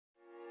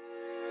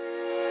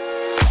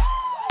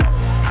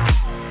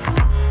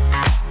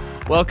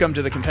Welcome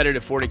to the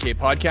Competitive 40k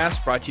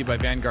podcast, brought to you by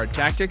Vanguard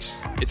Tactics.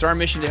 It's our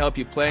mission to help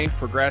you play,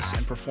 progress,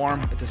 and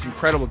perform at this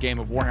incredible game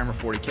of Warhammer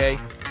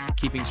 40k,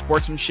 keeping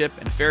sportsmanship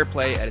and fair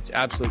play at its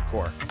absolute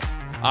core.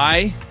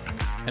 I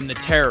am the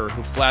terror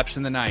who flaps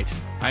in the night.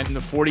 I am the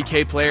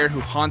 40k player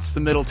who haunts the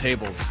middle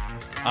tables.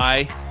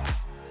 I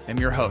am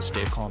your host,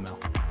 Dave Colmel.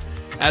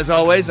 As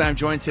always, I am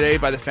joined today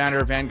by the founder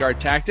of Vanguard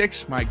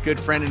Tactics, my good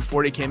friend and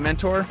 40k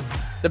mentor,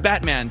 the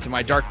Batman to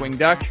my Darkwing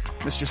Duck,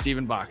 Mr.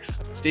 Stephen Box.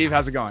 Steve,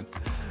 how's it going?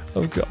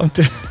 Oh God, I'm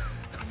doing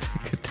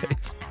good, Dave.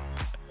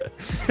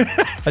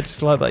 I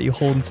just like that you're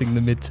haunting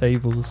the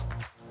mid-tables.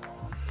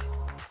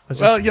 I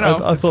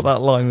thought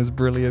that line was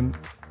brilliant.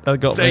 That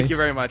got me. Thank you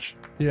very much.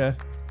 Yeah.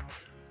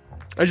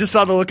 I just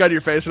saw the look on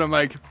your face and I'm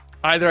like,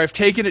 either I've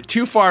taken it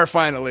too far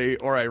finally,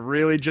 or I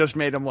really just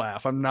made him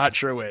laugh. I'm not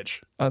sure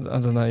which. I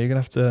don't know. You're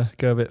going to have to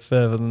go a bit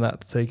further than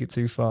that to take it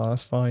too far.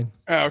 That's fine.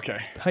 Okay.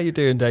 How you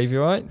doing, Dave?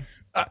 You all right?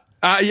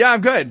 Yeah, I'm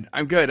good.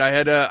 I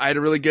had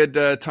a really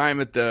good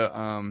time at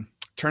the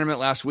tournament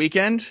last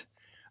weekend.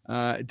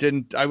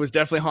 I was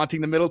definitely haunting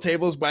the middle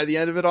tables by the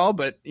end of it all,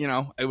 but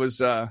it was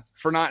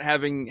for not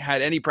having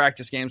had any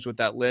practice games with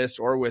that list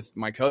or with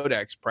my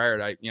codex prior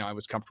to, I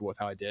was comfortable with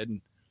how I did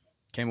and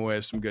came away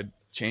with some good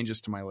changes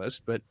to my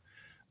list. But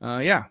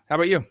yeah, how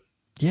about you?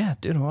 Yeah,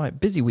 doing all right.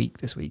 Busy week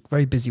this week.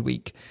 Very busy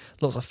week.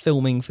 Lots of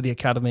filming for the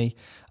academy.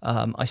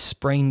 I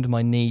sprained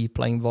my knee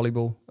playing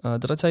volleyball.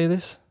 Did I tell you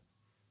this?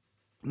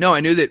 No,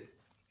 I knew that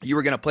you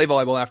were going to play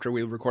volleyball after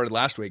we recorded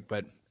last week,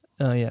 but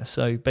yeah,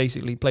 so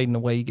basically played an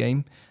away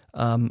game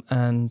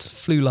and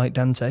flew like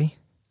Dante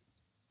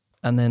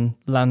and then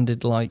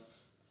landed like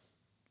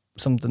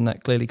something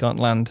that clearly can't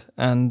land.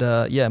 And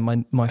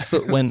my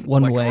foot went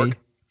one like way.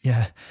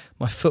 Yeah,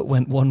 my foot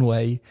went one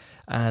way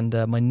and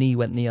my knee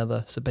went the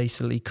other. So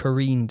basically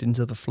careened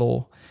into the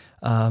floor.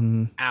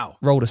 Ow.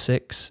 Rolled a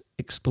 6,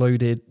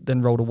 exploded,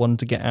 then rolled a 1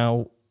 to get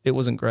out. It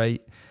wasn't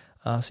great.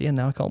 So yeah,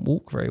 now I can't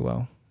walk very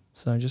well.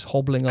 So just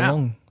hobbling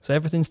along. So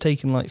everything's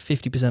taken like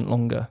 50%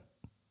 longer.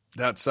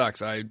 That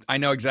sucks. I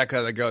know exactly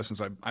how that goes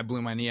since I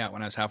blew my knee out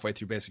when I was halfway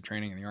through basic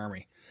training in the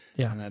Army.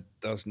 Yeah. And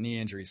those knee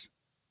injuries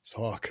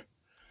suck.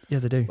 Yeah,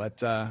 they do.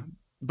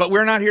 But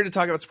we're not here to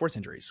talk about sports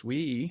injuries.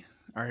 We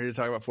are here to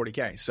talk about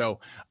 40K.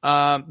 So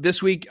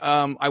this week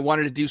I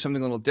wanted to do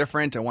something a little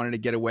different. I wanted to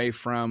get away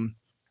from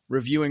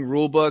reviewing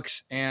rule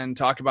books and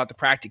talk about the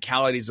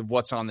practicalities of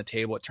what's on the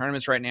table at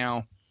tournaments right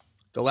now.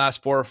 The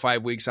last 4 or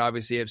 5 weeks,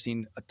 obviously, I've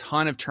seen a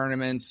ton of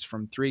tournaments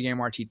from 3-game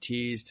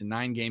RTTs to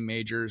 9-game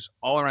majors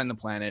all around the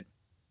planet.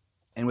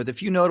 And with a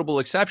few notable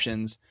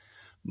exceptions,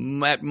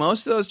 at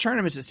most of those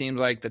tournaments, it seems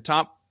like the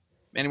top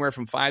anywhere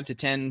from 5 to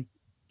 10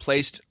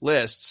 placed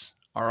lists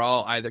are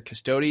all either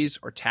Custodes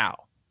or Tau.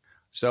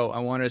 So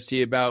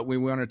we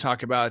want to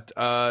talk about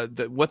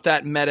what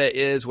that meta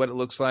is, what it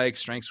looks like,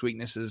 strengths,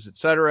 weaknesses,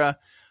 etc.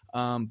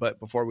 But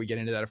before we get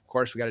into that, of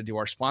course, we got to do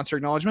our sponsor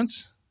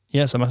acknowledgements.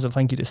 Yes, a massive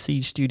thank you to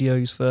Siege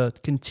Studios for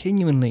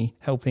continually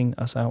helping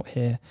us out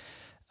here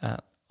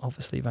at,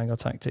 obviously, Vanguard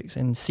Tactics.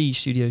 And Siege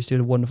Studios did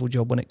a wonderful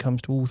job when it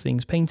comes to all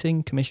things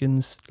painting,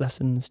 commissions,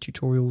 lessons,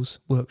 tutorials,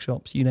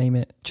 workshops, you name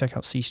it. Check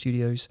out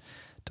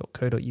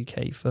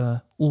siegestudios.co.uk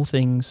for all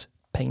things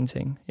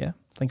painting. Yeah,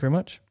 thank you very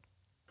much.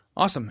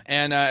 Awesome.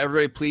 And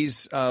everybody,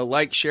 please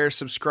like, share,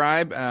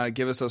 subscribe.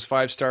 Give us those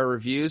 5-star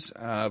reviews.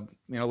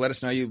 Let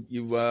us know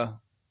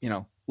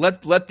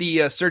Let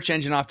the search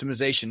engine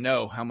optimization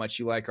know how much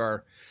you like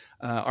our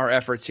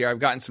efforts here. I've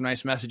gotten some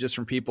nice messages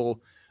from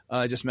people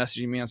just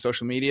messaging me on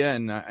social media,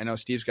 and I know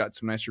Steve's got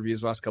some nice reviews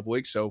the last couple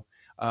weeks. So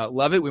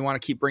love it. We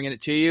want to keep bringing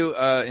it to you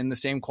in the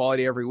same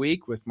quality every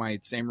week with my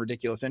same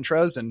ridiculous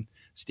intros and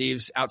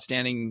Steve's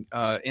outstanding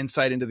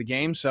insight into the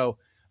game. So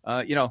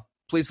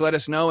please let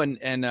us know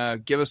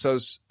and give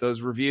us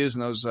those reviews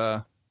and those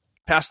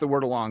pass the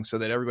word along so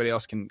that everybody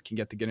else can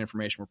get the good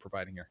information we're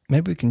providing here.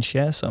 Maybe we can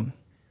share some.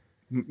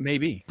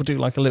 Maybe. We'll do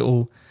like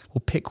we'll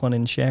pick one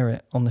and share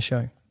it on the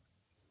show.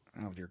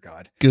 Oh, dear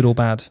God. Good or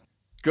bad?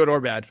 Good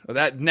or bad. Well,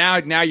 that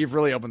now you've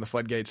really opened the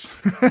floodgates.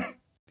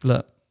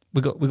 Look,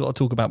 we got to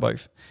talk about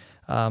both.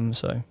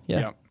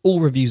 All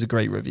reviews are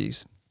great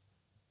reviews.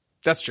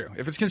 That's true.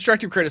 If it's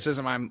constructive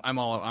criticism, I'm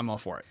all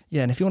for it.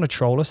 Yeah, and if you want to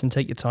troll us and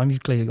take your time,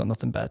 you've clearly got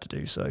nothing bad to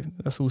do. So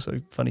that's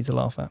also funny to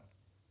laugh at.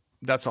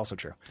 That's also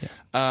true.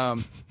 Yeah.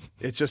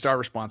 It's just our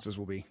responses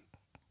will be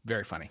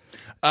very funny.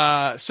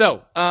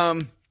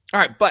 All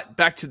right, but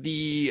back to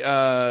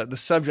the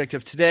subject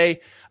of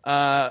today.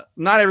 Not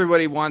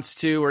everybody wants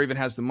to or even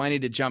has the money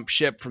to jump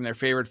ship from their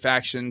favorite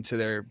faction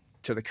to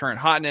the current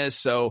hotness.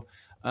 So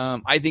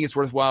I think it's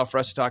worthwhile for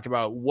us to talk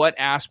about what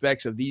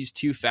aspects of these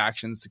two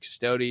factions, the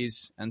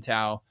Custodes and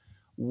Tau,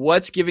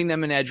 what's giving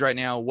them an edge right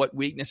now, what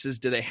weaknesses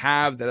do they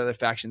have that other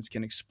factions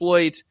can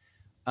exploit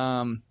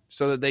so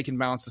that they can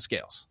balance the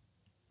scales.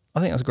 I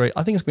think that's great.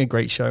 I think it's going to be a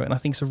great show, and I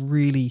think it's a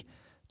really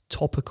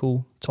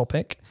topical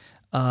topic.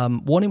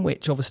 One in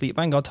which, obviously, at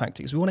Vanguard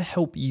Tactics, we want to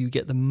help you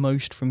get the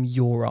most from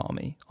your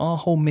army. Our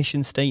whole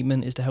mission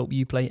statement is to help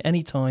you play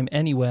anytime,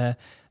 anywhere,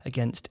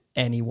 against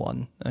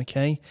anyone,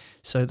 okay?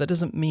 So that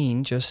doesn't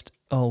mean just,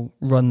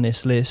 run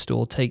this list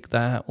or take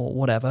that or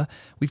whatever.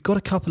 We've got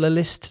a couple of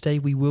lists today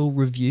we will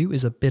review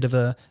as a bit of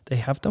they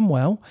have done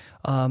well,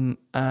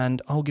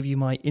 and I'll give you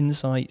my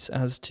insights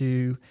as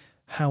to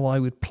how I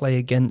would play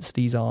against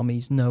these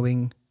armies,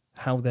 knowing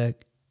how they're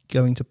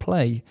going to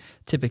play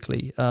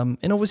typically.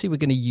 And obviously we're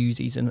going to use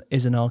these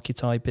as an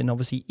archetype, and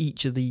obviously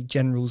each of the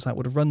generals that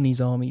would have run these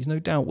armies no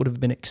doubt would have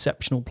been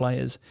exceptional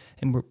players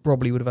and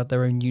probably would have had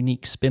their own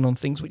unique spin on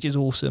things, which is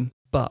awesome.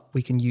 But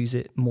we can use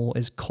it more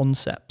as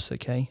concepts,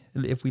 okay?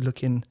 If we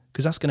look in,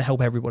 because that's going to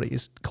help everybody,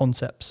 is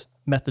concepts,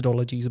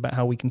 methodologies about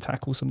how we can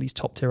tackle some of these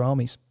top tier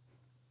armies.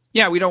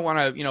 Yeah, we don't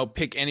want to,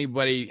 pick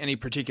any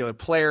particular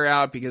player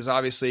out, because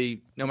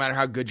obviously no matter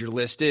how good your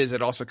list is,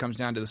 it also comes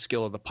down to the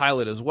skill of the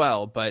pilot as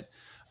well. But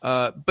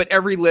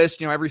every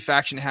list, every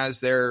faction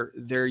has their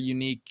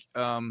unique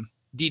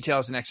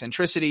details and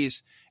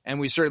eccentricities, and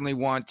we certainly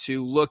want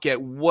to look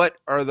at what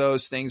are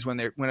those things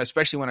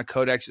especially when a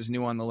codex is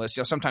new on the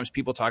list. Sometimes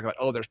people talk about,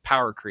 there's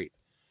power creep,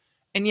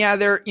 and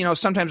yeah,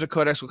 sometimes a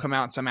codex will come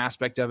out and some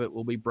aspect of it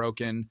will be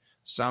broken,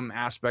 some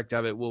aspect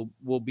of it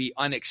will be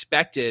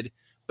unexpected,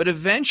 but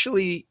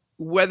eventually,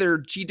 whether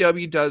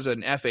GW does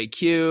an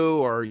FAQ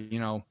or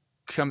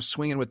comes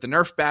swinging with the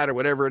Nerf bat or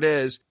whatever it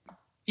is,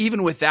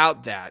 even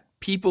without that,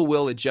 people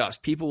will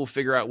adjust. People will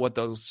figure out what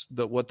the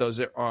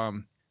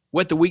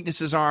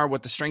weaknesses are,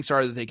 what the strengths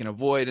are that they can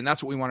avoid, and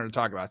that's what we wanted to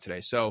talk about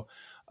today. So,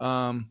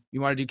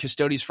 you want to do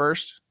Custodes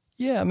first?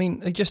 Yeah, I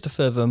mean, just to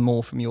further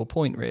more from your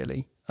point,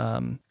 really,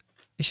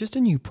 it's just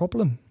a new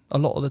problem a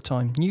lot of the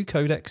time. New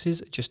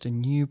codexes are just a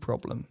new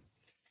problem.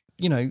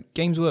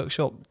 Games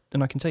Workshop,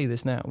 and I can tell you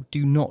this now,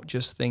 do not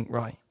just think,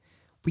 right,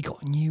 we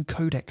got a new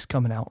codex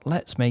coming out,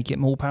 let's make it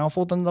more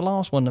powerful than the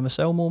last one and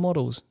sell more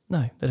models.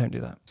 No, they don't do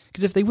that.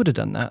 Because if they would have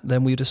done that,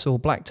 then we would have saw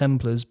Black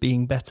Templars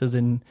being better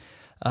than,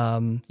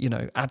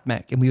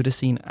 AdMech, and we would have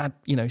seen,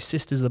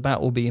 Sisters of the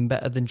Battle being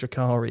better than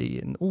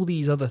Drakari, and all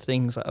these other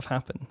things that have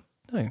happened.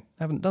 No, they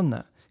haven't done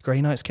that.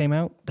 Grey Knights came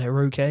out, they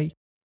were okay.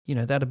 They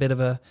had a bit of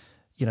a,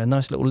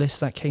 nice little list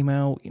that came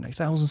out.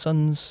 Thousand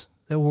Suns,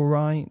 they were all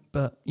right,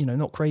 but,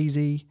 not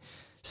crazy.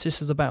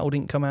 Sisters of Battle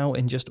didn't come out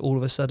and just all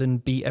of a sudden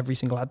beat every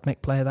single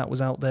AdMech player that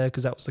was out there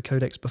because that was the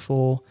codex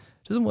before.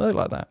 It doesn't work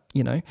like that,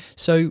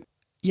 So,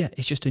 yeah,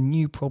 it's just a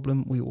new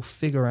problem. We will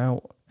figure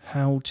out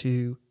how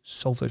to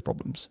solve those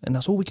problems, and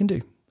that's all we can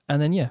do. And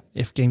then, yeah,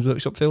 if Games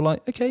Workshop feel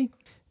like, okay,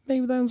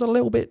 maybe that one's a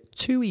little bit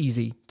too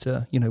easy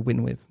to,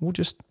 win with, we'll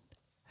just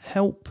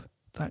help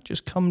that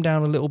just come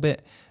down a little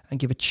bit and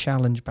give a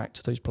challenge back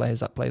to those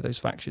players that play those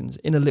factions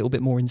in a little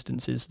bit more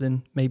instances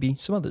than maybe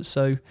some others.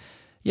 So,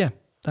 yeah.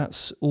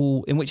 That's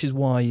all, and which is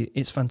why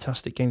it's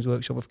fantastic Games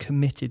Workshop have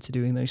committed to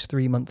doing those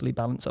 3 monthly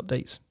balance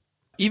updates.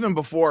 Even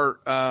before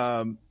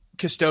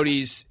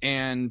Custodes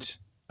and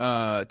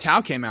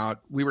Tau came out,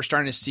 we were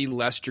starting to see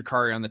less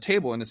Drakari on the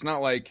table, and it's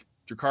not like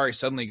Drakari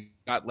suddenly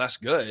got less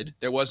good.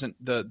 There wasn't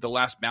the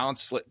last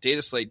balance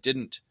data slate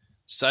didn't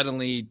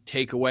suddenly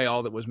take away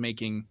all that was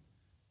making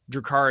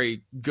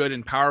Drakari good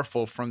and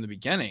powerful from the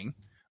beginning,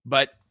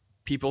 but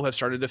people have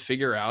started to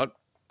figure out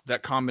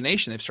that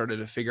combination. They've started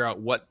to figure out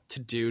what to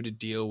do to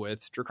deal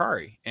with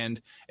Drakari, and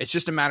it's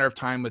just a matter of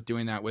time with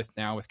doing that with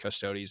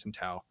Custodes and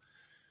Tau.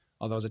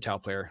 Although as a Tau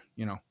player,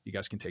 you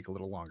guys can take a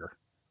little longer.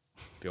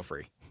 Feel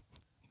free.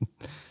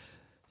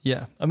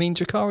 Yeah, I mean,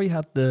 Drakari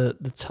had the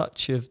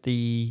touch of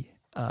the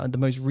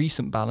most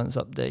recent balance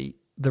update,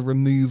 the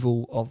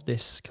removal of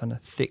this kind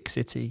of thick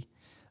city,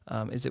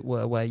 as it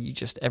were, where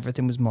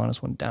everything was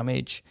 -1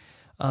 damage.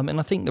 And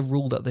I think the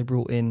rule that they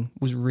brought in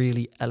was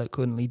really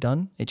eloquently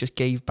done. It just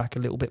gave back a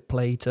little bit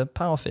play to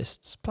power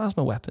fists,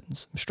 plasma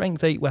weapons,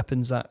 strength 8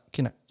 weapons that,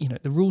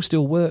 the rule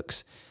still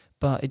works,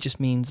 but it just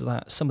means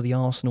that some of the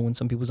arsenal in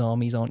some people's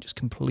armies aren't just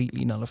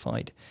completely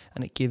nullified.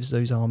 And it gives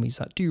those armies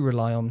that do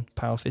rely on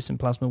power fists and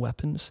plasma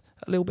weapons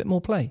a little bit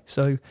more play.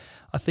 So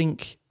I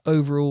think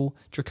overall,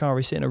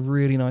 Drakari sit in a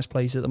really nice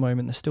place at the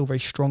moment. They're still a very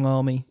strong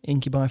army.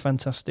 Incubi,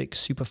 fantastic,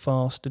 super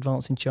fast,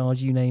 advancing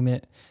charge, you name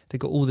it. They've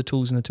got all the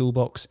tools in the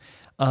toolbox.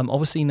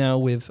 Obviously now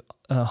with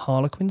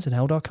Harlequins and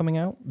Eldar coming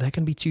out, there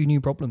can be 2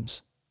 new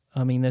problems.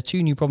 I mean, there are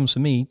 2 new problems for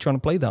me trying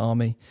to play that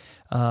army.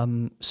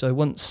 So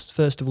once,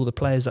 first of all, the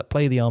players that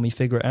play the army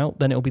figure it out,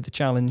 then it'll be the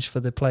challenge for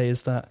the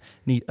players that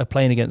are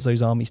playing against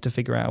those armies to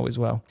figure it out as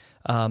well.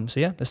 So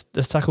yeah,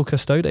 let's tackle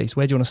Custodes.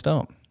 Where do you want to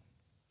start?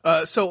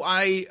 So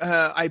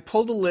I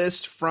pulled a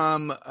list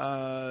from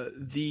a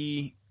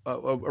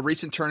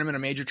recent tournament, a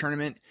major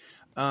tournament,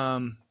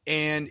 and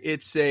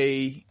it's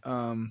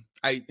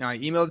I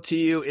emailed it to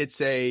you.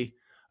 It's a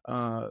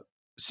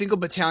single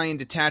battalion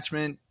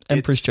detachment.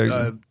 Emperor's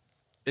Chosen.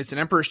 It's an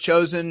Emperor's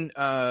Chosen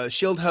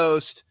shield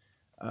host.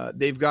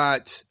 They've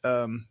got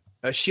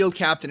a shield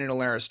captain in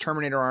Alaris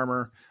Terminator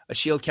armor, a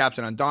shield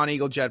captain on Dawn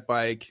Eagle jet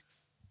bike,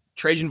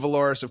 Trajan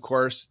Valoris, of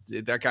course,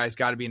 that guy's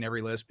got to be in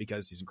every list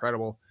because he's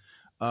incredible.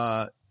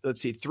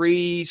 Let's see,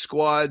 three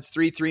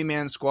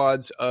 3-man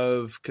squads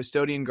of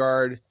Custodian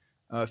Guard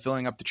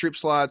filling up the troop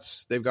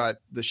slots. They've got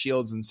the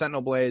shields and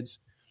sentinel blades.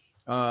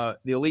 The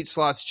elite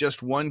slots,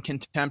 just one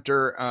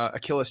Contemptor,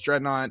 Achilles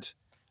Dreadnought.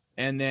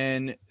 And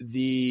then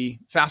the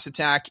fast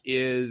attack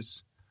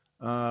is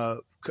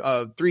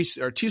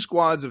two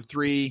squads of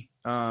 3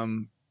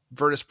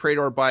 Virtus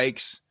Praetor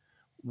bikes,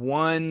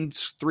 one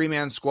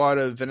 3-man squad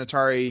of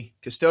Venatari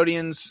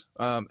Custodians,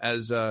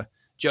 as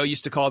Joe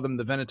used to call them,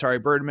 the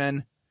Venatari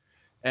Birdmen,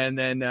 and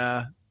then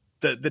the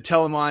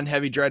Telemon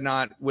Heavy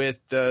Dreadnought with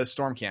the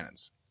Storm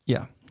Cannons.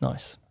 Yeah,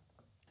 nice.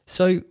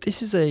 So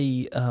this is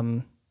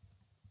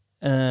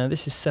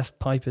this is Seth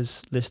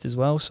Piper's list as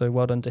well, so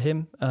well done to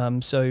him.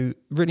 So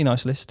really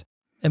nice list.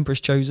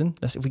 Emperor's Chosen,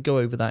 if we go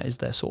over that, is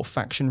their sort of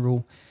faction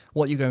rule.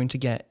 What you're going to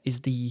get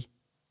is the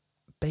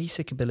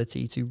basic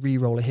ability to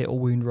re-roll a hit or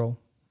wound roll,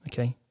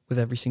 okay, with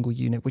every single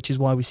unit, which is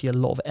why we see a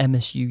lot of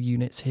MSU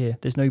units here.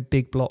 There's no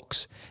big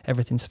blocks,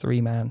 everything's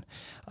 3-man.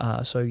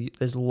 So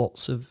there's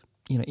lots of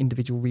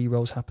individual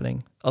re-rolls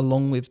happening,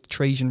 along with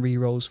Trajan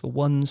re-rolls for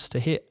 1s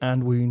to hit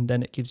and wound.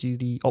 Then it gives you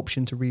the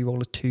option to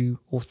re-roll a 2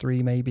 or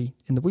 3 maybe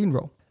in the wound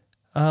roll.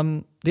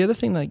 The other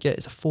thing they get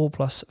is a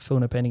 4+ Feel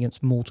No Pain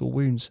against mortal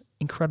wounds.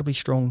 Incredibly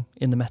strong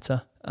in the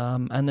meta.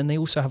 And then they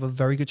also have a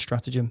very good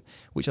stratagem,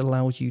 which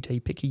allows you to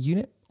pick a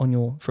unit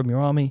from your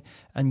army,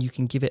 and you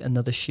can give it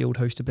another shield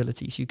host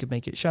ability. So you could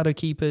make it Shadow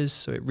Keepers,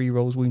 so it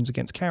re-rolls wounds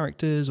against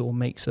characters, or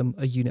makes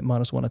a unit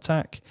 -1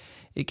 attack.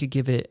 It could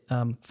give it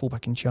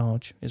fallback and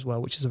charge as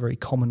well, which is a very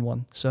common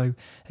one. So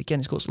again,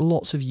 it's got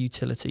lots of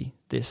utility,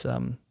 this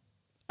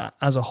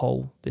as a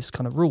whole, this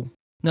kind of rule.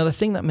 Now, the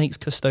thing that makes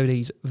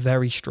Custodes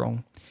very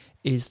strong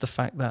is the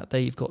fact that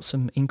they've got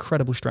some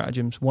incredible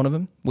stratagems. One of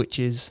them, which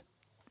is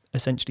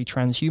essentially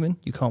transhuman.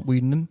 You can't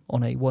wound them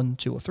on a 1,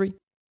 2, or 3.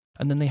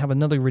 And then they have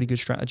another really good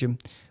stratagem,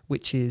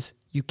 which is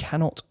you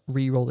cannot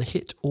re-roll the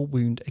hit or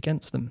wound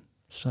against them.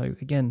 So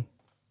again,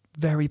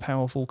 very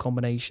powerful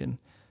combination.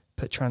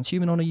 Put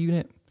transhuman on a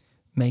unit,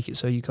 make it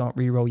so you can't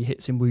re-roll your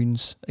hits and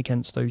wounds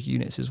against those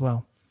units as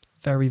well.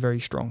 Very, very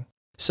strong.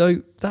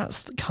 So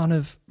that's kind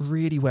of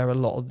really where a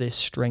lot of this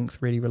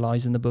strength really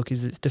relies in the book,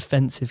 is its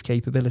defensive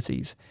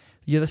capabilities.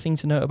 The other thing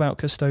to note about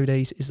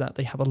Custodes is that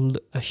they have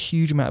a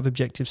huge amount of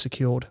objectives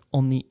secured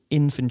on the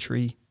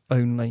infantry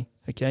only,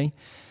 okay?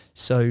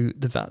 So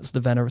that's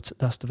the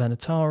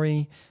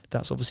Venatari,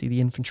 that's obviously the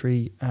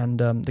infantry, and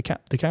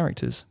the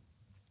characters.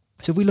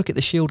 So if we look at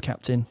the shield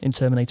captain in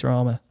Terminator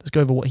Armor, let's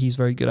go over what he's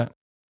very good at.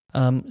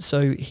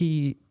 So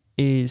he's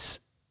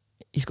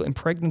got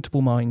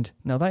Impregnable Mind.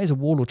 Now that is a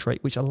warlord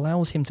trait which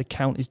allows him to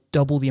count as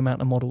double the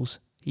amount of models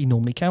he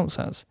normally counts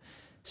as.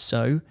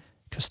 So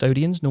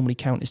Custodians normally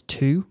count as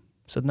 2,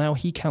 so now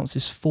he counts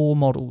as 4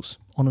 models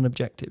on an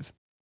objective.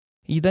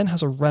 He then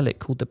has a relic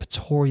called the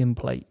Praetorian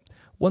Plate.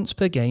 Once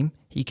per game,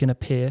 he can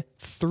appear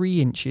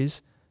 3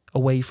 inches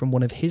away from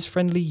one of his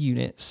friendly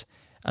units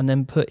and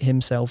then put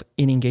himself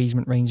in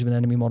engagement range of an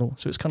enemy model.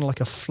 So it's kind of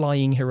like a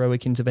flying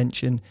heroic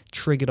intervention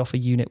triggered off a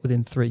unit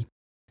within 3.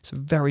 So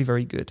very,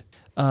 very good.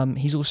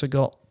 He's also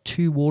got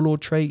 2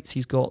 warlord traits.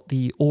 He's got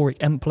the Auric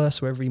Empler,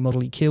 so every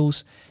model he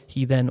kills,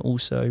 he then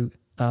also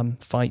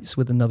fights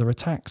with another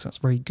attack. So that's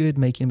very good,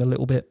 making him a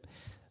little bit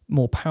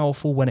more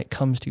powerful when it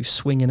comes to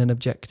swinging an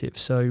objective.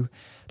 So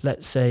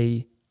let's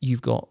say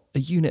you've got a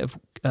unit of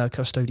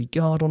Custodian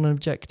Guard on an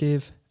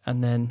objective,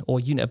 and then, or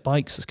unit of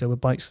bikes, let's go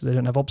with bikes because they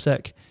don't have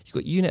OBSEC. You've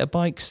got unit of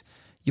bikes,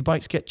 your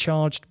bikes get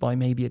charged by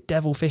maybe a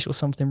devilfish or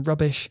something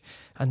rubbish,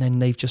 and then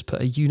they've just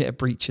put a unit of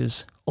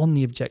breachers on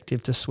the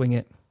objective to swing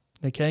it.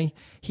 Okay,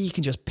 he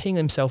can just ping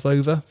himself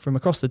over from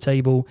across the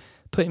table,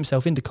 put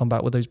himself into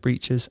combat with those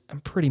breachers,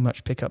 and pretty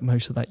much pick up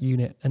most of that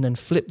unit, and then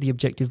flip the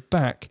objective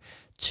back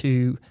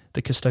to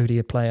the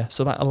Custodian player.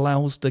 So that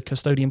allows the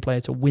Custodian player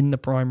to win the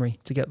primary,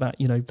 to get that,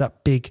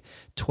 that big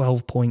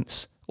 12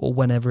 points or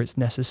whenever it's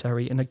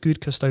necessary. And a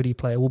good Custodian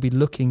player will be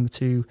looking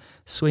to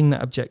swing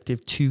that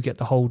objective to get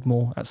the hold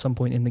more at some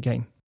point in the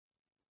game.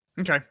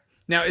 Okay.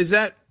 Now,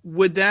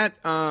 would that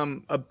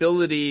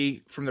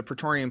ability from the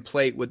Praetorian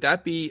Plate, would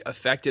that be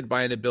affected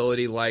by an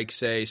ability like,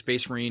 say,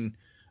 Space Marine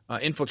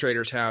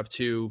infiltrators have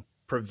to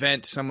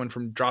prevent someone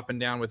from dropping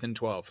down within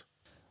 12?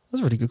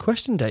 That's a really good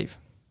question, Dave.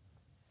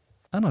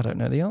 And I don't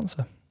know the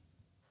answer.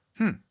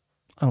 I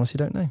honestly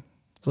don't know.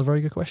 It's a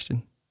very good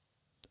question.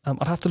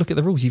 I'd have to look at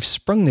the rules. You've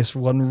sprung this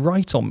one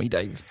right on me,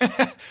 Dave.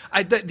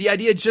 The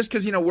idea, just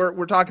because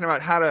we're talking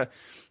about how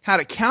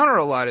to counter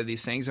a lot of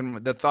these things,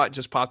 and the thought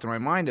just popped in my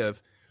mind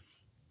of,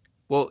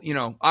 well,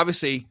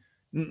 obviously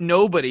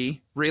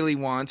nobody really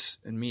wants,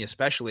 and me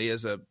especially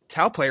as a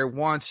Tau player,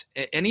 wants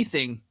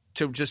anything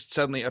to just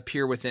suddenly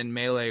appear within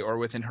melee or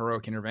within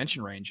heroic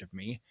intervention range of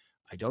me.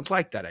 I don't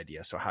like that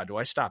idea. So how do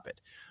I stop it?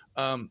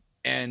 There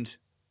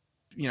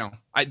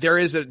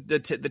is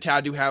the Tau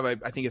do have I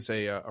think it's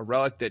a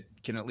relic that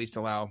can at least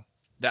allow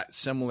that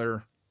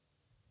similar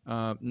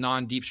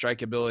non-deep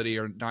strike ability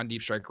or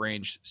non-deep strike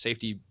range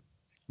safety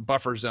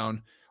buffer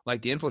zone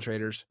like the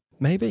infiltrators.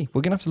 maybe.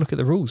 We're going to have to look at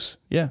the rules.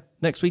 Yeah.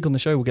 Next week on the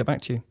show, we'll get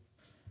back to you.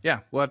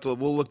 Yeah, we'll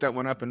look that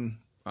one up and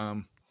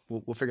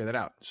we'll figure that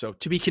out. So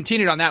to be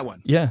continued on that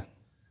one. Yeah,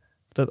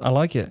 but I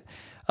like it.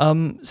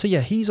 So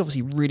yeah, he's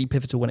obviously really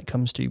pivotal when it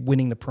comes to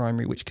winning the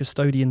primary, which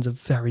custodians are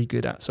very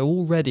good at. So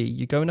already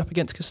you're going up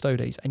against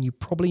Custodes and you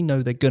probably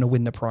know they're going to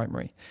win the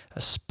primary,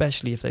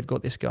 especially if they've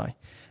got this guy.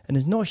 And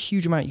there's not a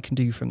huge amount you can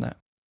do from that.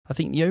 I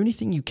think the only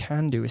thing you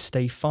can do is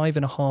stay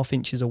 5.5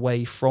 inches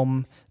away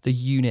from the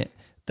unit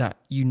that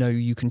you know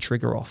you can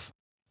trigger off,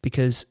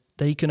 because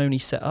they can only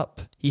set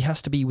up. He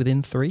has to be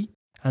within 3.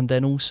 And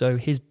then also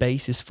his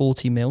base is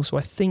 40 mil. So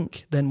I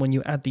think then when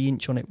you add the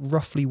inch on, it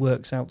roughly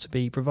works out to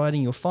be,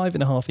 providing you're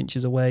 5.5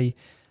 inches away,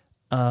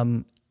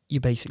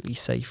 you're basically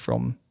safe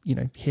from,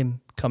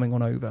 him coming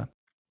on over.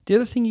 The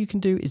other thing you can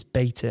do is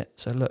bait it.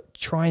 So look,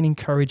 try and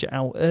encourage it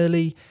out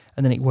early,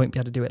 and then it won't be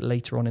able to do it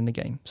later on in the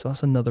game. So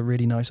that's another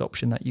really nice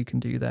option that you can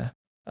do there.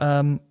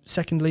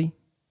 Secondly,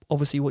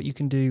 obviously what you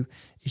can do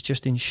is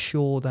just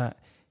ensure that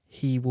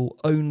he will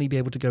only be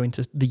able to go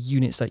into the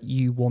units that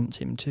you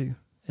want him to.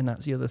 And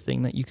that's the other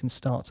thing that you can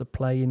start to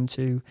play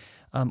into,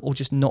 or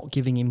just not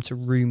giving him to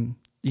room,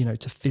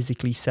 to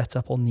physically set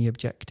up on the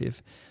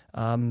objective,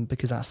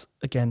 because that's,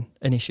 again,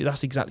 an issue.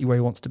 That's exactly where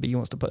he wants to be. He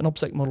wants to put an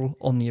object model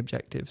on the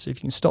objective. So if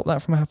you can stop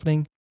that from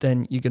happening,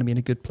 then you're going to be in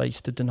a good place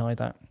to deny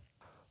that.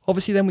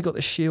 Obviously, then we've got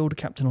the Shield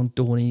Captain on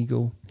Dawn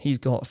Eagle. He's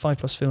got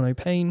 5+ Feel No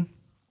Pain,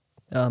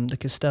 the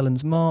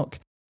Castellan's Mark,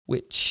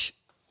 which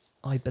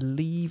I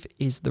believe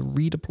is the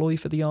redeploy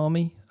for the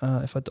army,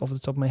 off the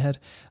top of my head.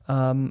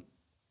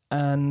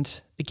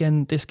 And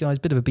again, this guy's a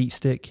bit of a beat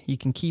stick. He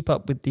can keep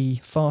up with the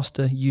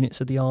faster units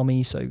of the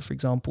army. So, for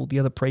example, the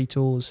other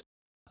Praetors,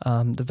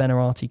 the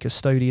Venerati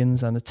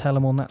Custodians, and the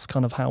Telemon. That's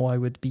kind of how I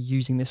would be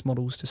using this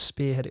models to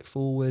spearhead it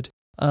forward.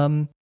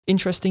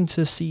 Interesting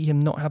to see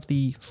him not have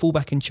the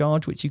fullback in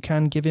charge, which you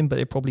can give him, but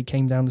it probably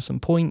came down to some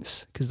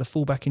points, because the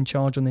fullback in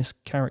charge on this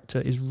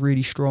character is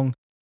really strong.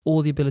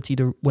 Or the ability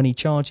to, when he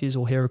charges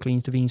or Heracles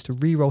intervenes, to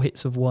reroll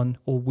hits of 1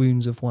 or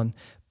wounds of 1.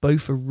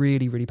 Both are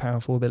really, really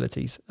powerful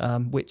abilities,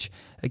 which,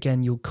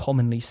 again, you'll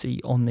commonly see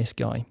on this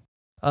guy.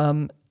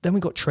 Then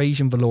we've got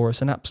Trajan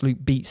Valorous, an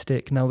absolute beat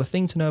stick. Now, the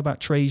thing to know about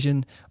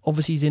Trajan,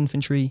 obviously he's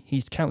infantry,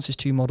 he counts as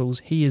 2 models,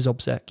 he is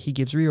obsec, he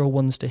gives reroll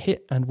 1s to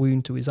hit and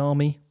wound to his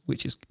army,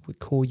 which is with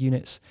core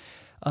units.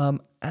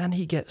 And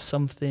he gets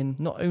something,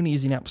 not only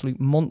is he an absolute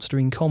monster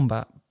in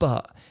combat,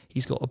 but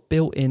he's got a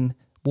built-in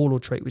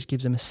Warlord trait which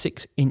gives him a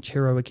 6-inch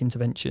heroic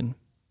intervention.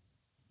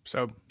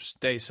 So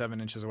stay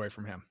 7 inches away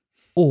from him.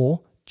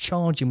 Or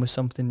charge him with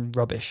something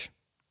rubbish,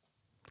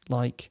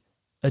 like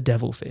a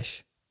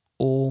devilfish,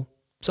 or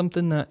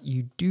something that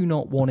you do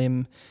not want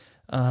him,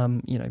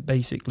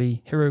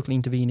 basically heroically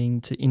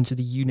intervening into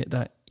the unit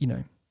that, you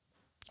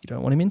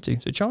don't want him into.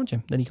 So charge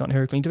him, then he can't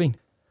heroically intervene.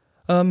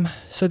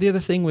 So the other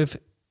thing with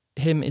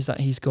him is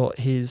that he's got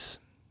his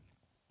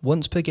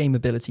once per game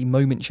ability,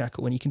 Moment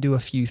Shackle, and he can do a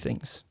few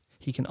things.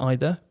 He can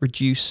either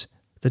reduce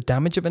the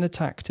damage of an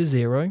attack to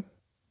 0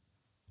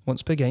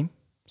 once per game.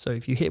 So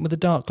if you hit him with a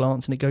Dark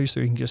Lance and it goes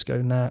through, you can just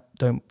go, nah,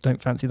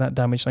 don't fancy that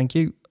damage, thank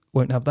you,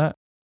 won't have that.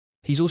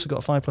 He's also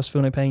got a 5+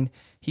 Feel No Pain.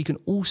 He can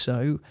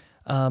also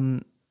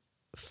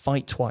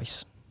fight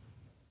twice.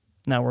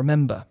 Now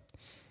remember,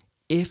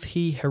 if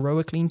he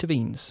heroically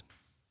intervenes,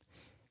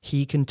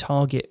 he can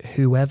target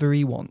whoever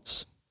he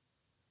wants,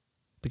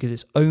 because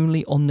it's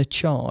only on the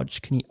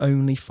charge can he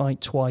only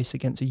fight twice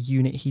against a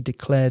unit he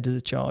declared as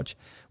a charge.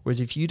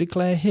 Whereas if you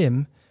declare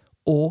him,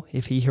 or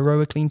if he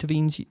heroically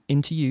intervenes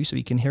into you, so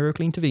he can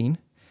heroically intervene,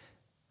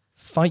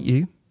 fight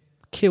you,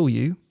 kill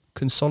you,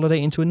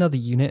 consolidate into another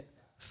unit,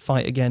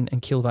 fight again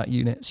and kill that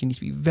unit. So you need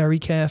to be very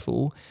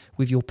careful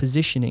with your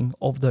positioning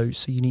of those.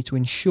 So you need to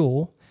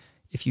ensure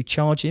if you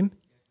charge him,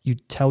 you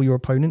tell your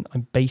opponent,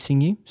 I'm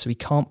basing you, so he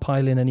can't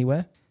pile in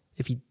anywhere.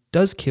 If he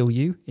does kill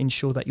you,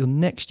 ensure that your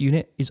next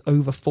unit is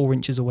over 4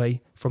 inches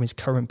away from his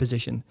current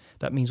position.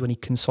 That means when he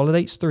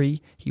consolidates 3,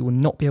 he will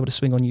not be able to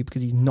swing on you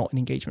because he's not in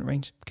engagement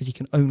range, because he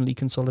can only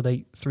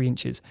consolidate 3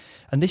 inches.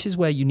 And this is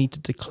where you need to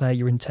declare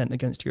your intent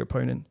against your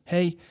opponent.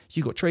 Hey,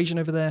 you got Trajan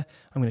over there.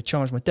 I'm going to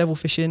charge my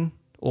Devilfish in,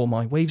 or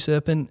my Wave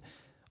Serpent.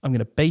 I'm going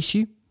to base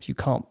you, so you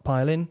can't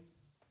pile in.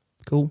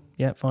 Cool,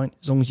 yeah, fine.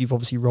 As long as you've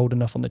obviously rolled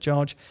enough on the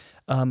charge.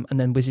 And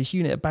then with this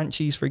unit of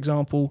Banshees, for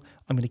example,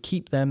 I'm going to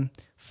keep them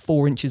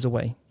 4 inches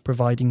away,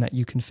 providing that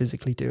you can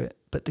physically do it.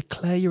 But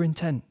declare your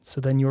intent,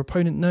 so then your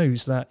opponent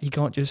knows that he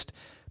can't just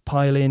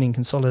pile in and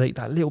consolidate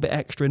that little bit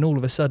extra and all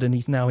of a sudden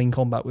he's now in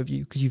combat with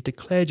you, because you've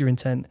declared your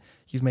intent,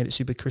 you've made it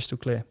super crystal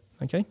clear.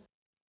 Okay?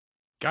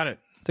 Got it.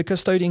 The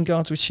Custodian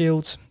Guards with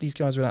shields, these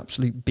guys are an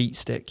absolute beat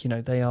stick.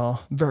 They are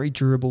very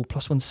durable,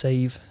 +1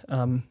 save.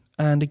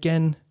 And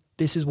again,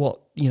 this is what,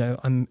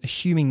 I'm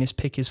assuming this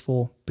pick is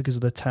for because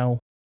of the Tau.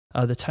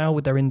 The Tau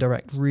with their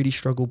indirect really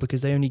struggle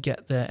because they only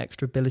get their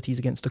extra abilities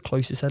against the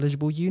closest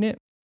eligible unit.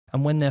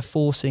 And when they're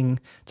forcing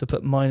to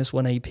put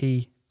 -1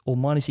 AP or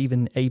minus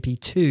even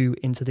AP2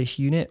 into this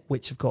unit,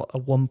 which have got a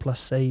 1+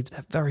 save,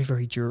 they're very,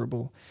 very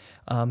durable.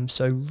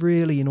 So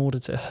really, in order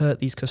to hurt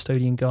these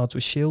Custodian Guards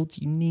with shields,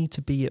 you need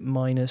to be at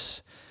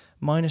minus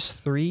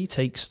 -3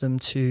 takes them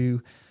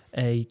to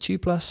a 2+,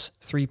 3+,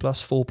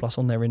 4+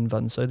 on their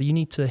invuln. So you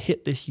need to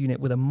hit this unit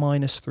with a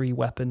 -3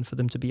 weapon for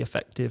them to be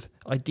effective.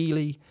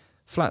 Ideally,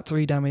 flat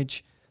 3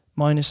 damage,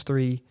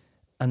 -3,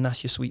 and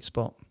that's your sweet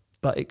spot.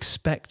 But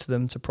expect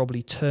them to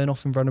probably turn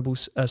off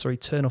invulnerables,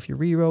 turn off your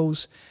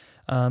rerolls.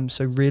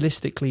 So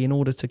realistically, in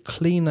order to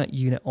clean that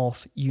unit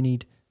off, you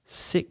need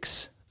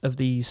 6 of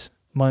these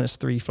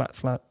 -3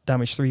 flat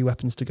damage 3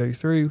 weapons to go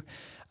through,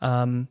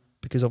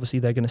 because obviously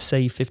they're going to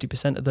save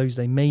 50% of those.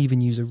 They may even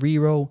use a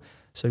reroll.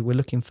 So we're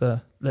looking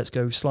for, let's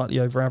go slightly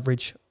over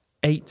average,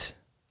 8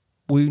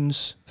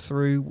 wounds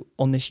through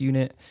on this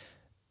unit,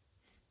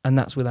 and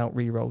that's without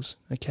rerolls.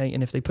 Okay,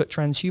 and if they put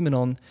transhuman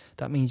on,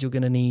 that means you're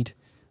going to need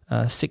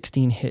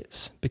 16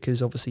 hits,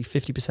 because obviously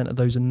 50% of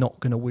those are not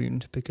going to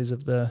wound because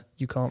of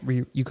you can't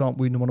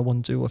wound them on a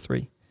 1, 2, or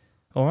 3.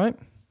 All right.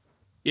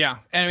 Yeah,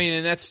 and I mean,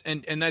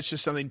 and that's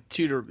just something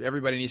too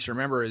everybody needs to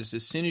remember is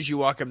as soon as you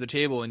walk up the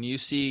table and you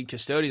see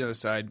Custodian on the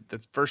side, the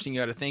first thing you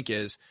got to think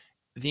is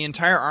the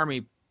entire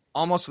army,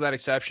 almost without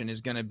exception,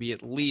 is going to be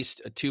at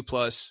least a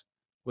 2+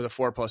 with a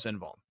 4+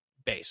 invuln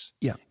base.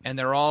 Yeah, and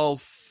they're all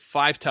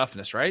 5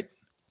 toughness, right?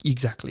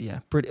 Exactly.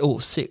 Yeah,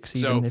 or 6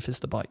 even if it's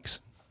the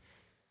bikes.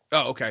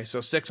 Oh, okay. So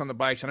 6 on the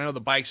bikes, and I know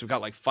the bikes have got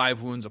like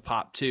 5 wounds a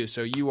pop too.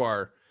 So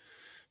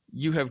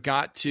you have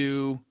got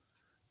to.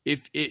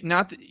 If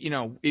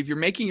you're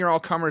making your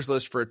all-comers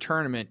list for a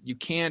tournament, you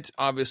can't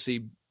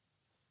obviously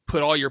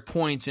put all your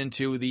points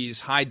into these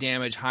high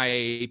damage, high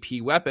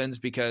AP weapons,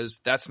 because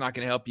that's not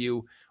going to help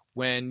you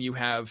when you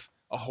have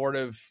a horde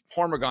of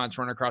Hormagaunts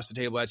running across the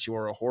table at you,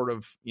 or a horde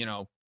of,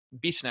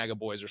 Beast Snagga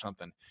boys or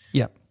something.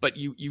 Yeah. But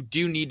you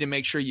do need to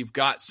make sure you've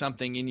got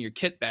something in your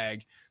kit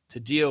bag to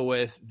deal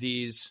with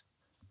these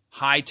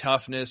high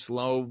toughness,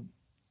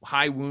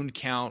 high wound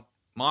count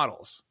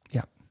models.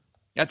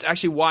 That's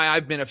actually why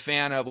I've been a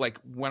fan of, like,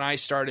 when I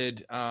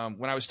started,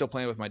 when I was still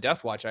playing with my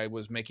Death Watch, I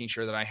was making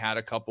sure that I had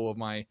a couple of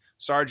my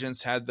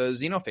sergeants had the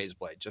Xenophase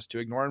Blade just to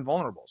ignore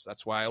invulnerables.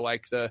 That's why I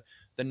like the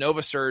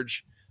Nova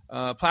Surge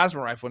plasma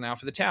rifle now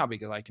for the Tau,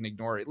 because I can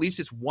ignore it. At least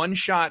it's 1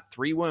 shot,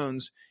 3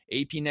 wounds,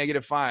 AP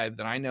 -5,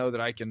 that I know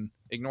that I can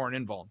ignore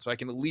an invuln. So I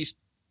can at least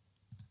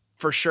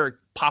for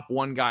sure pop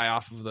one guy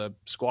off of the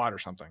squad or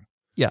something.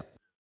 Yeah.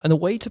 And the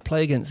way to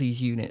play against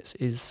these units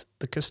is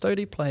the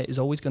Custodian player is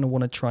always going to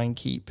want to try and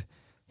keep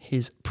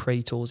his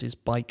Praetors, his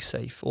bike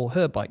safe, or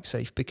her bike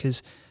safe,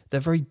 because they're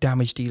very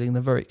damage dealing,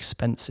 they're very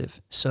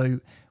expensive.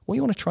 So what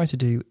you want to try to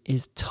do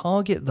is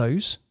target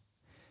those,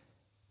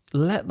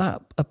 let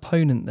that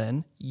opponent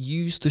then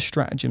use the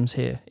stratagems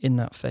here in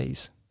that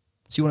phase.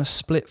 So you want to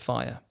split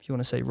fire. You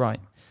want to say,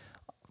 right,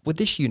 with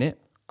this unit,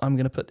 I'm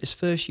going to put this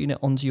first unit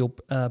onto your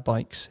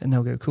bikes, and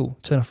they'll go, cool,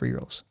 turn off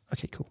rerolls.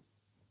 Okay, cool.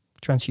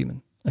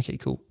 Transhuman. Okay,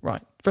 cool.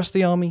 Right. Rest of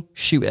the army,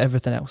 shoot at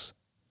everything else.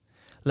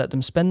 Let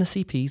them spend the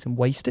CPs and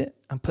waste it,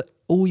 and put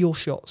all your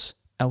shots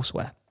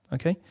elsewhere.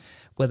 Okay,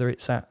 whether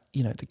it's at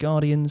the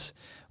Guardians,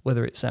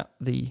 whether it's at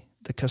the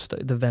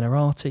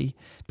Venerati,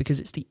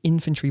 because it's the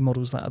infantry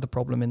models that are the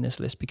problem in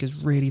this list. Because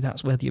really,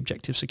 that's where the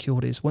objective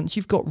secured is. Once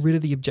you've got rid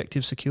of the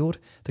objective secured,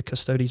 the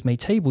Custodes may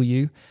table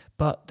you,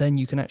 but then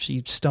you can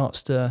actually start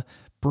to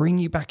bring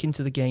you back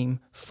into the game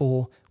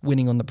for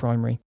winning on the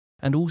primary.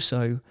 And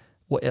also,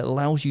 what it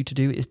allows you to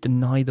do is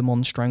deny them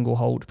on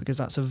Stranglehold, because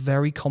that's a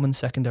very common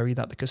secondary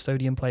that the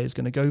Custodian player is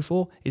going to go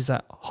for, is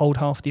that hold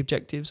half the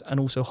objectives and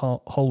also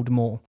hold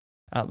more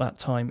at that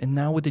time. And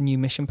now with the new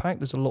mission pack,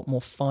 there's a lot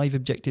more 5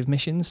 objective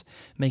missions,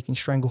 making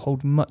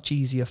Stranglehold much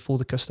easier for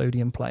the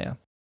Custodian player.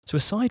 So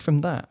aside from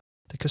that,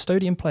 the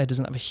Custodian player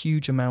doesn't have a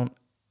huge amount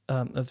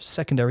of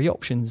secondary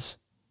options.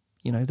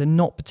 They're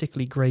not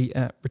particularly great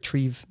at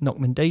retrieve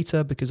Knockman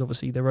data, because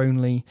obviously they're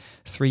only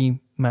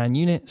 3-man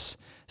units,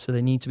 so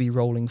they need to be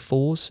rolling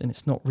 4s, and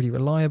it's not really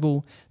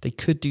reliable. They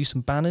could do some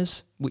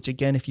banners, which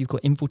again, if you've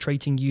got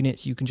infiltrating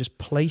units, you can just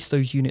place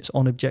those units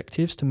on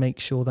objectives to make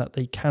sure that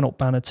they cannot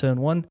banner turn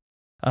 1.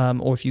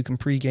 Or if you can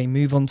pre-game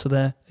move on to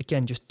there,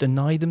 again, just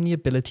deny them the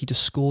ability to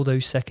score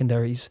those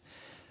secondaries.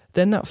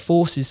 Then that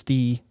forces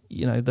the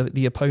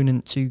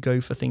opponent to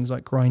go for things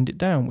like grind it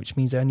down, which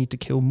means they need to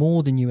kill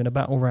more than you in a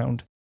battle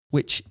round,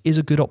 which is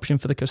a good option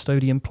for the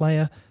Custodian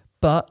player,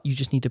 but you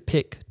just need to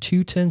pick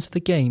 2 turns of the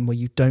game where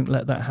you don't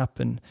let that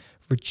happen.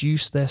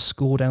 Reduce their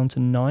score down to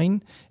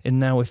 9, and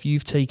now if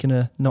you've taken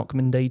a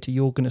Knockman data,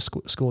 you're going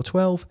to score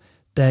 12,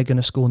 they're going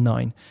to score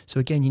 9.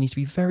 So again, you need to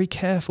be very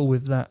careful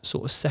with that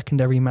sort of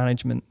secondary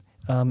management.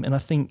 And I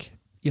think,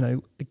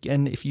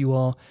 again, if you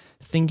are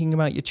thinking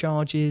about your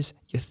charges,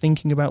 you're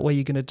thinking about where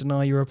you're going to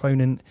deny your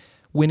opponent,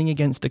 winning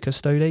against the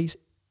Custodes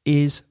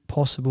is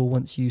possible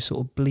once you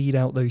sort of bleed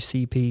out those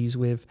CPs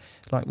with,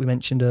 like we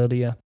mentioned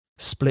earlier,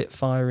 split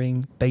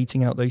firing,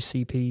 baiting out those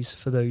CPs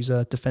for those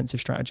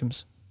defensive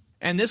stratagems.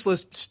 And this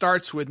list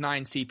starts with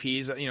 9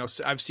 CPs.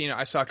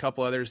 I saw a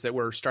couple others that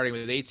were starting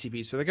with 8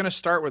 CPs. So they're going to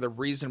start with a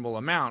reasonable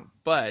amount,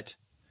 but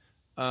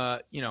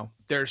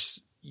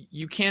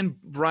you can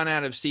run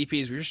out of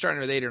CPs. If you're starting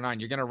with 8 or 9,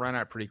 you're going to run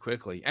out pretty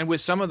quickly. And with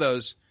some of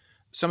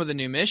the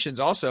new missions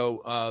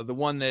also, the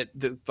one that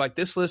like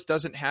this list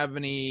doesn't have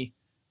any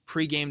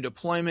pre-game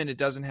deployment. It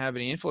doesn't have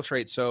any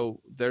infiltrate. So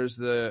there's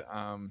the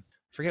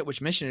forget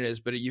which mission it is,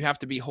 but you have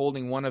to be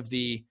holding one of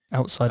the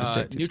outside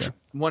objectives,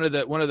 one of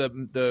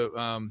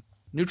the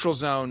neutral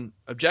zone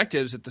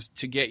objectives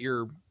to get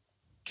your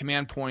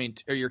command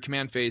point or your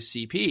command phase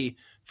CP.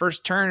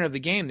 First turn of the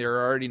game,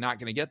 they're already not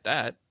going to get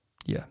that.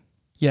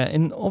 Yeah,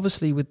 and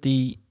obviously with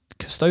the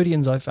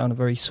custodians, I found are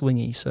very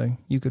swingy. So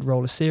you could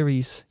roll a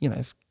series,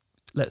 if,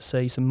 let's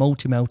say, some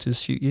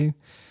multi-melters shoot you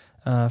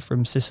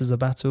from Sisters of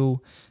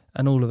Battle,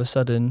 and all of a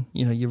sudden,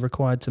 you're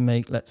required to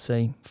make, let's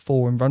say,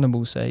 4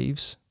 invulnerable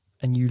saves,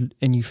 and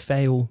you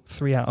fail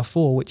 3 out of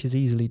 4, which is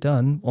easily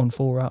done on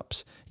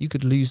 4-ups, you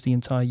could lose the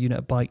entire unit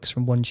of bikes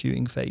from one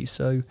shooting phase.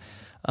 So,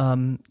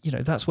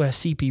 that's where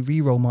CP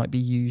reroll might be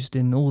used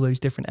in all those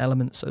different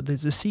elements. So the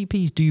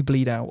CPs do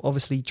bleed out.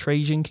 Obviously,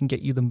 Trajan can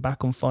get you them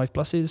back on 5+,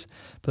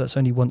 but that's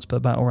only once per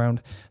battle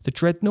round. The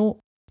Dreadnought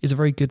is a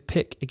very good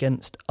pick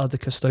against other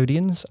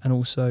custodians, and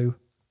also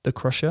the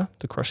Crusher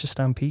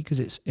Stampede,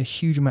 because it's a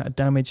huge amount of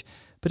damage,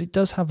 but it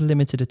does have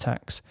limited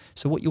attacks.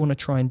 So what you want to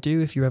try and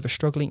do if you're ever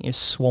struggling is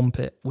swamp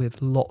it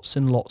with lots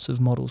and lots of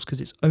models,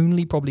 because it's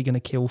only probably going to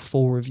kill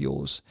 4 of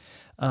yours.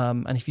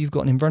 And if you've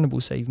got an invulnerable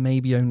save,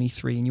 maybe only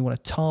 3, and you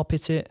want to tar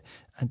pit it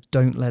and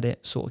don't let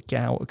it sort of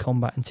get out of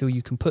combat until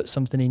you can put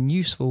something in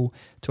useful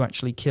to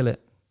actually kill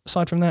it.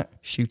 Aside from that,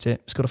 shoot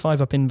it. It's got a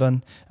 5-up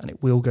invuln, and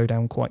it will go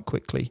down quite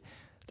quickly.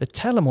 The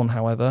Telemon,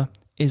 however,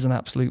 is an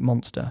absolute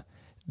monster.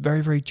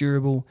 Very, very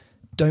durable.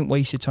 Don't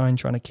waste your time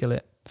trying to kill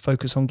it.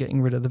 Focus on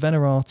getting rid of the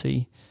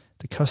Venerati,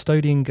 the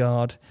Custodian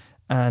Guard,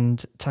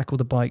 and tackle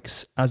the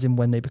bikes as in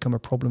when they become a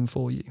problem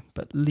for you.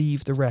 But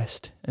leave the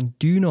rest, and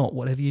do not,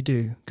 whatever you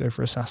do, go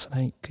for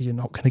Assassinate, because you're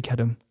not going to get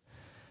them.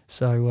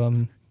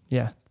 So,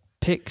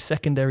 pick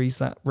secondaries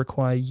that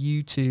require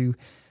you to,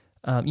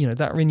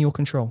 that are in your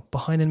control,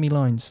 behind enemy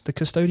lines. The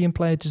Custodian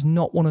player does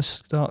not want to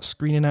start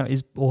screening out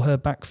his or her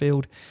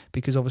backfield,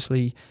 because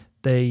obviously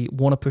they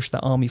want to push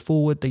that army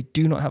forward. They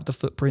do not have the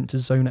footprint to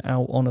zone it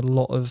out on a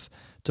lot of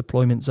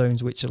deployment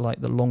zones, which are like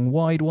the long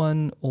wide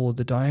one or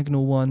the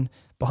diagonal one.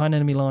 Behind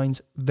enemy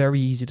lines, very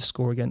easy to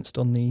score against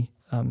on the,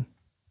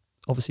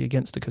 obviously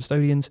against the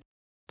Custodians.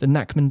 The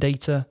Nachman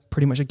data,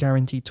 pretty much a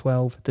guaranteed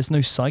 12. There's no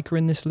Psyker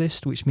in this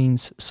list, which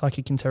means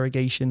Psychic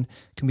Interrogation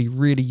can be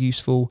really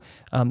useful.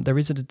 There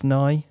is a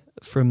deny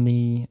from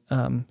the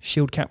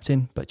Shield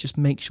Captain, but just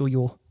make sure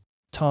you're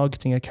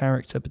targeting a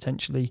character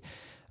potentially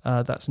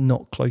that's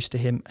not close to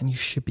him, and you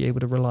should be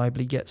able to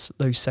reliably get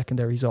those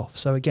secondaries off.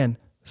 So again,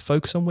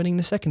 focus on winning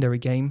the secondary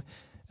game,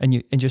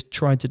 and just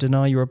try to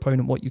deny your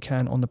opponent what you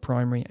can on the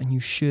primary, and you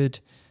should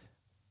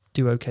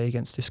do okay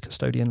against this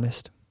Custodian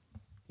list.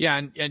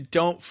 Yeah, and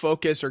don't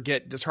focus or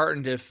get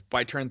disheartened if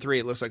by turn 3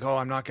 it looks like,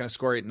 I'm not going to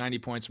score 90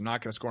 points, I'm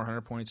not going to score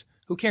 100 points.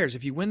 Who cares?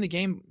 If you win the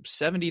game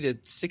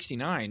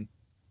 70-69,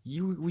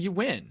 you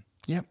win.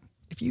 Yep.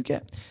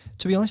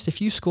 To be honest, if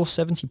you score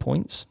 70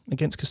 points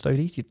against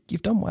Custodes,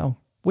 you've done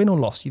well. Win or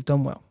loss, you've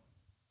done well.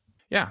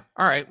 Yeah.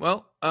 All right.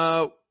 Well,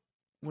 I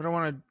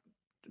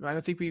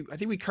think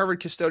we covered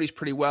Custodes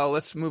pretty well.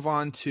 Let's move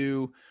on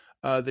to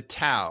the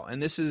Tau,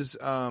 and this is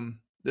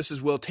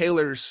Will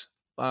Taylor's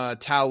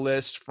Tau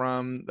list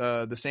from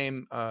the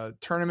same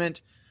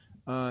tournament.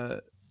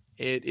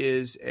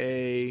 He's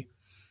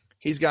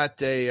got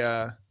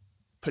 2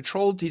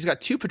 patrol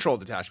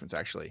detachments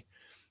actually.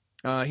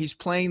 He's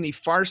playing the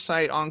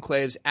Farsight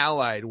Enclave's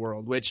Allied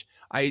World, which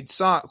I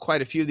saw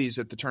quite a few of these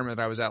at the tournament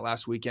I was at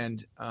last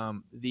weekend.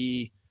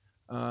 The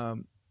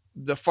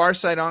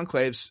Farsight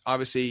Enclaves,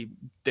 obviously,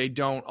 they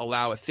don't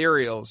allow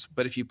ethereals,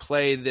 but if you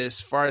play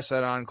this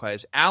Farsight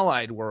Enclave's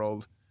Allied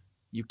World,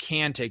 you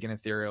can take an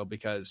ethereal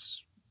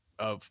because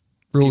of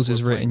rules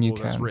as written. You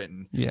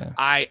can. Yeah.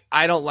 I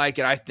don't like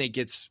it. I think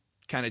it's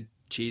kind of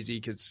cheesy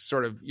because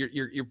sort of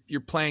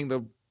you're playing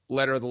the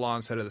letter of the law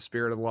instead of the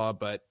spirit of the law,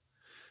 but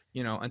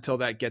until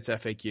that gets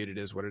FAQ'd, it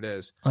is what it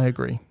is. I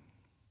agree.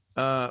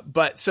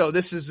 But so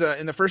this is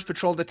in the first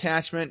patrol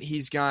detachment.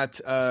 He's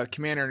got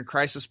commander in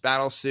crisis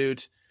battle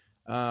suit.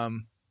 I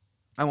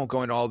won't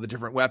go into all the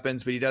different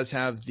weapons, but he does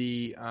have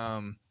the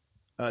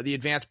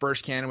advanced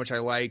burst cannon, which I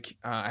like.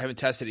 I haven't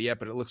tested it yet,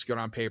 but it looks good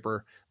on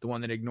paper. The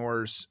one that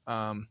ignores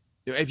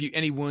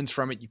any wounds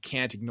from it, you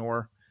can't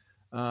ignore.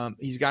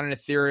 He's got an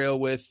ethereal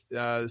with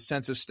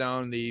Sense of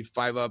Stone, the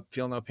 5-up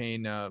Feel No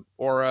Pain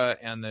aura,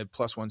 and the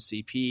 +1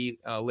 CP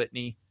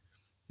litany.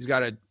 He's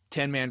got a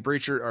 10-man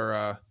breacher,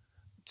 or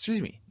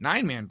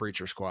 9-man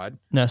breacher squad.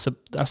 No, so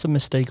that's a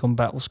mistake on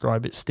Battle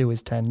Scribe. It still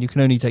is 10. You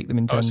can only take them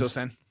in 10s. Oh, still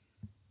 10?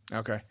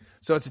 Okay.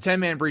 So it's a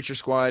 10-man breacher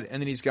squad,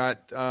 and then he's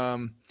got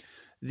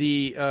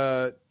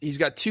he's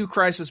got 2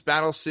 crisis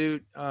battle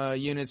suit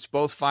units,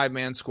 both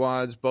 5-man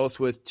squads, both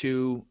with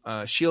 2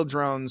 shield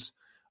drones.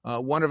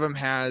 One of them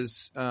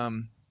has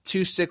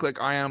 2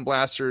 cyclic ion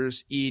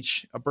blasters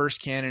each, a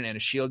burst cannon, and a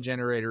shield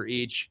generator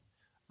each.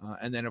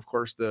 And then, of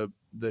course, the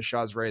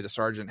Shazray, the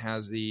sergeant,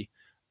 has the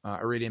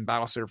Iridian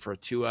battle suit for a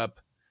 2-up,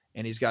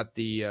 and he's got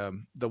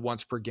the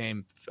once per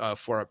game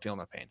 4-up Feel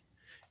No Pain.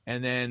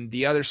 And then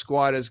the other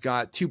squad has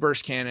got 2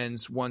 burst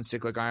cannons, 1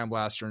 cyclic ion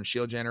blaster, and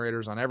shield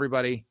generators on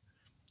everybody.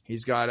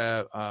 He's got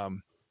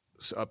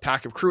a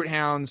pack of Crute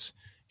Hounds.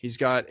 He's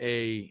got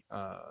a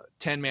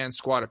 10-man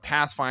squad of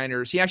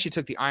Pathfinders. He actually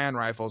took the ion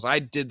rifles. I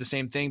did the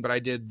same thing, but I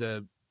did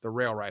the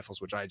rail rifles,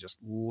 which I just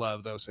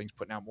love those things,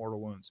 putting out mortal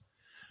wounds.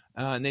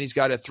 And then he's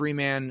got a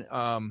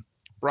 3-man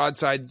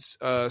broadside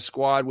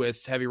squad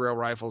with heavy rail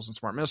rifles and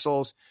smart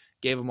missiles.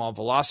 Gave them all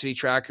velocity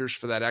trackers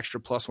for that extra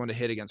 +1 to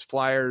hit against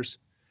flyers.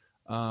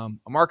 A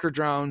marker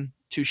drone,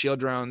 2 shield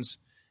drones,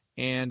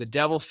 and a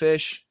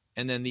devilfish.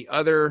 And then the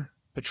other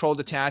patrol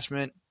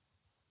detachment,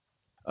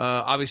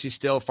 obviously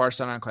still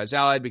Farsight Enclave's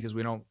allied, because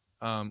we're not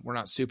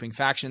souping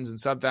factions and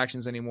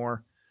sub-factions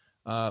anymore,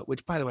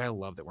 which, by the way, I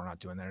love that we're not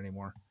doing that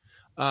anymore.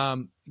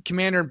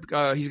 Commander,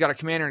 he's got a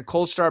commander in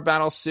Cold Star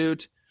battle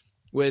suit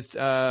with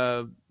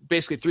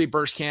basically 3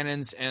 burst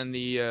cannons and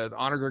the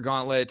Honor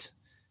Gauntlet.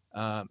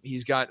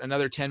 He's got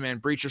another 10-man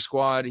breacher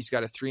squad. He's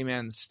got a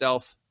 3-man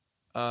stealth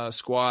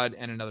squad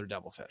and another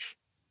devilfish.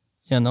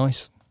 Yeah,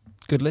 nice.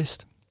 Good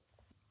list.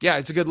 Yeah,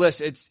 it's a good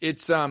list.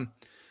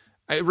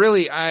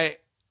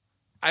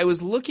 I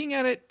was looking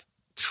at it,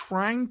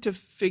 trying to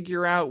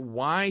figure out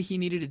why he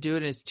needed to do it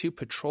in his 2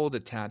 patrol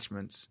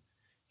detachments.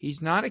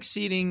 He's not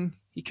exceeding.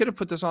 He could have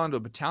put this all into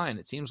a battalion,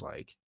 it seems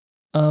like.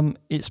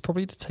 It's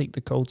probably to take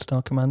the Cold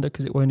Star commander,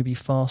 because it will only be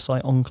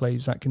Farsight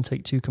Enclaves that can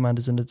take 2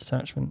 commanders in a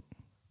detachment.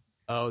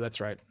 Oh,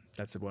 that's right.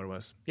 That's what it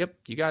was. Yep,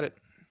 you got it.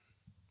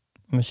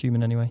 I'm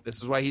assuming anyway. This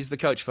is why he's the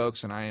coach,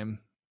 folks, and I'm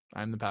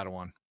the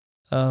Padawan.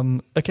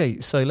 Okay,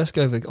 so let's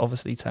go over,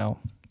 obviously, Tau,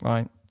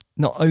 right?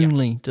 Not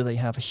only do they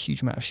have a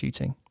huge amount of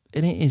shooting,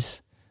 and it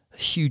is a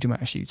huge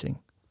amount of shooting,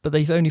 but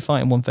they only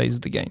fight in one phase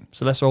of the game,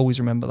 so let's always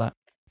remember that.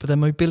 But their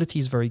mobility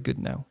is very good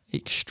now,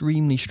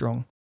 extremely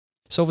strong.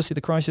 So obviously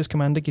the Crisis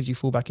Commander gives you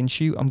fallback and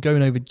shoot. I'm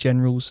going over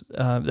generals.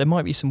 There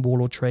might be some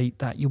Warlord trait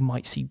that you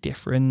might see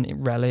different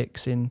in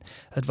relics, in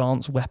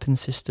advanced weapon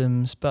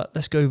systems, but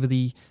let's go over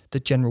the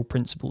general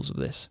principles of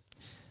this.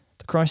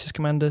 The Crisis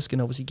Commanders can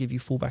obviously give you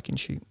fallback and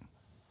shoot.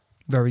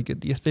 Very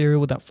good. The Ethereal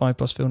with that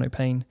 5+ Feel No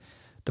Pain.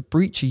 The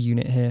Breacher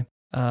unit here,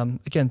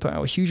 again, put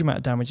out a huge amount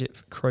of damage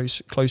at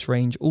close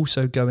range,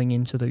 also going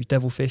into those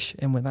Devilfish,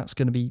 and when that's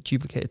going to be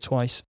duplicated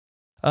twice.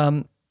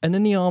 And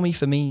then the army,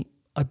 for me,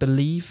 I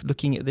believe,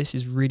 looking at this,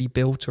 is really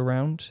built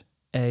around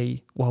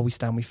a While We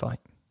Stand We Fight.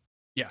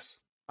 Yes,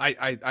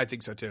 I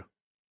think so too.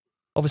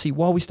 Obviously,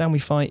 While We Stand We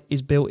Fight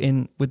is built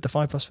in with the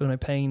 5+ Feel No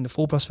Pain, the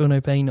 4+ Feel No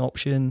Pain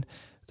option,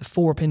 the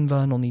 4-up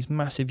invuln on these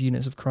massive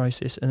units of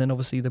Crisis, and then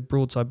obviously the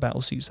broadside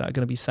battle suits that are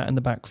going to be sat in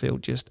the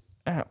backfield, just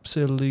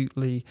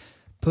absolutely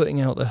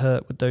putting out the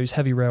hurt with those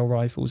heavy rail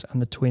rifles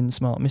and the twin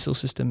smart missile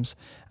systems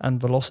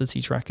and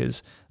velocity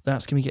trackers.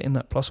 That's going to be getting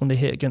that +1 to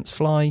hit against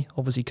fly.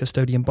 Obviously,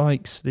 Custodian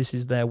bikes, this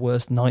is their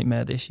worst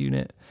nightmare, this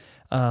unit.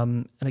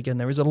 And again,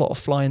 there is a lot of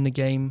fly in the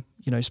game,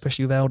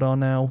 especially with Eldar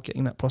now,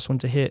 getting that +1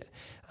 to hit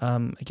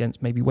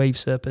against maybe Wave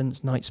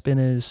Serpents, Night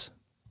Spinners,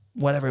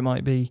 whatever it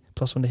might be.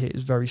 +1 to hit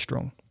is very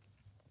strong.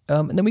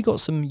 And then we got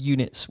some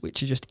units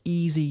which are just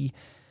easy,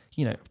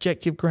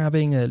 objective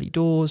grabbing, early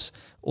doors,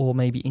 or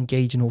maybe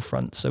engage in all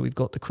fronts. So we've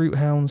got the Crute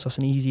Hounds, that's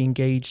an easy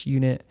engage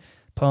unit.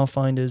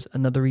 Pathfinders,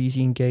 another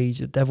easy engage.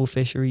 The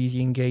Devilfish are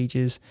easy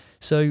engages.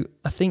 So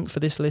I think for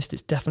this list,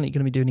 it's definitely going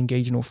to be doing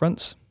engage in all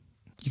fronts.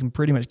 You can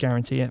pretty much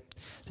guarantee it.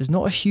 There's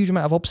not a huge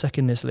amount of OBSEC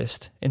in this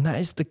list, and that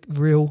is the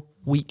real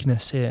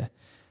weakness here.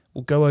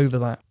 We'll go over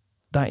that.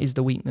 That is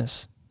the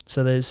weakness.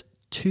 So there's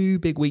 2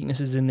 big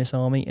weaknesses in this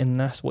army, and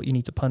that's what you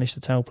need to punish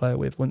the Tau player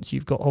with. Once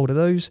you've got hold of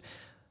those,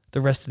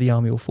 the rest of the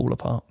army will fall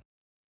apart.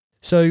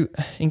 So,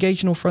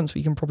 engage in all fronts,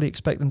 we can probably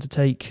expect them to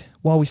take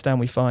While We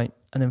Stand We Fight.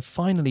 And then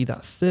finally,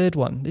 that third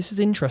one. This is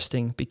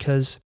interesting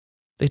because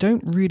they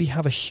don't really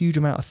have a huge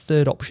amount of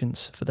third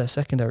options for their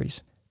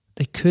secondaries.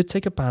 They could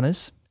take a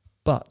Banners,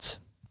 but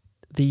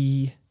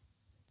the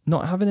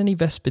not having any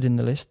Vespid in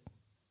the list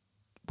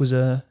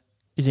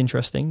is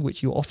interesting,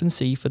 which you often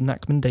see for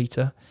Nachman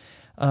data.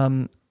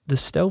 The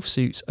stealth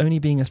suits only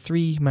being a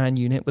 3-man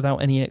unit without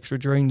any extra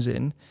drones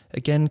in,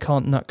 again,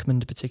 can't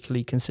Nachman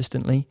particularly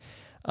consistently.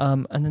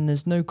 And then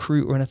there's no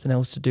Crute or anything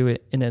else to do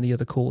it in any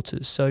other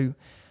quarters. So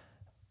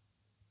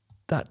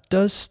that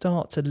does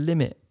start to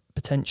limit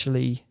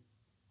potentially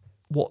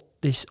what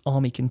this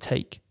army can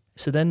take.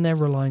 So then they're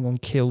relying on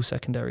kill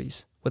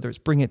secondaries, whether it's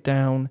Bring It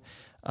Down.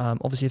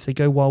 Obviously, if they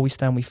go While We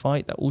Stand We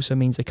Fight, that also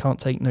means they can't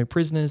take no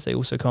prisoners. They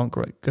also can't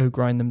go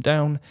grind them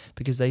down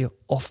because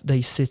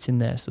they sit in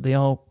there. So they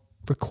are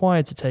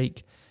required to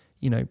take,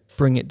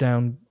 Bring It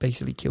Down,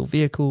 basically kill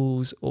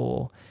vehicles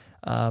or,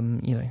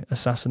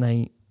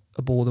 assassinate,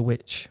 abhor the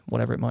witch,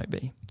 whatever it might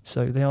be.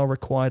 So they are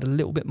required a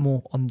little bit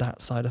more on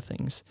that side of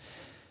things,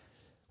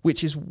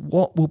 which is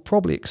what we'll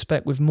probably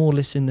expect with more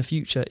lists in the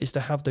future, is to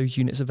have those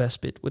units of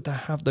Vespid, to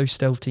have those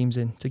stealth teams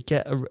in, to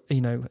get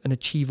an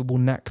achievable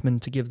Nachman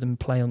to give them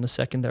play on the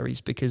secondaries,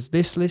 because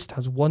this list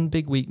has one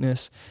big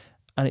weakness,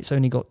 and it's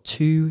only got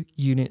 2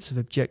 units of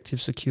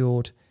objectives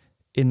secured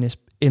in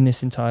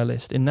this entire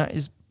list, and that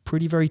is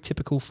pretty very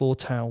typical for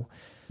Tau.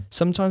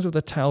 Sometimes with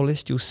a Tau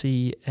list, you'll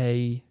see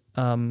a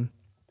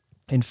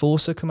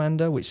Enforcer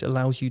Commander, which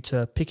allows you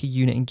to pick a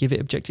unit and give it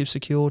objective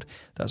secured.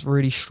 That's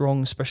really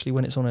strong, especially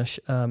when it's on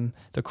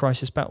the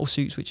Crisis Battle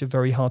Suits, which are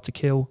very hard to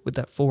kill with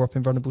that 4-up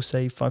invulnerable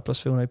save,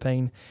 5+ feel no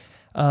pain.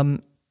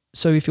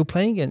 So if you're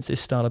playing against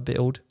this style of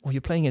build, or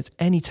you're playing against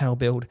any Tau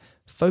build,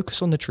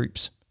 focus on the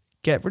troops.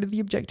 Get rid of the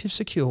objective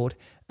secured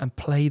and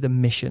play the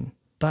mission.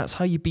 That's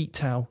how you beat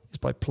Tau, is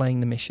by playing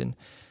the mission.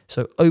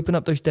 So open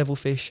up those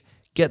devilfish,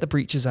 get the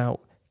breaches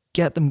out,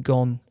 get them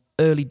gone,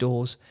 early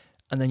doors,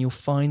 and then you'll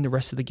find the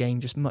rest of the game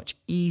just much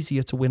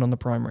easier to win on the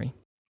primary.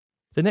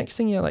 The next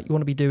thing that you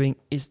want to be doing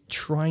is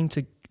trying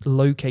to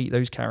locate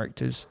those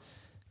characters.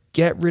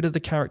 Get rid of the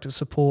character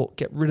support,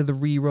 get rid of the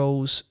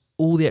rerolls,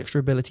 all the extra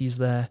abilities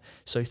there.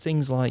 So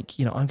things like,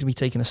 I'm going to be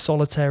taking a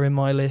solitaire in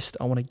my list.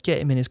 I want to get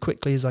him in as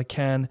quickly as I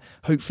can,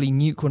 hopefully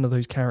nuke one of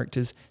those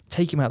characters,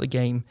 take him out of the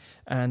game.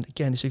 And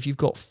again, so if you've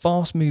got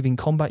fast-moving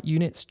combat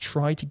units,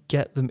 try to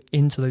get them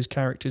into those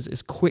characters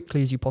as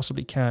quickly as you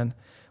possibly can.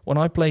 When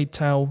I played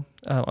Tau,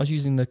 I was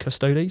using the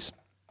Custodes.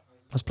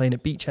 I was playing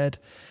at Beachhead.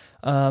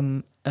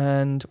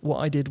 And what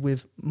I did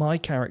with my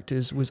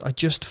characters was I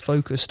just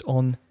focused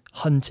on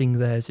hunting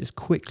theirs as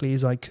quickly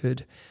as I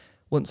could.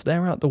 Once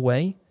they're out the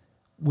way,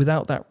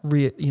 without that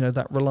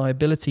that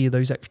reliability of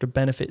those extra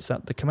benefits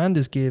that the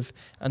commanders give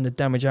and the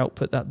damage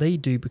output that they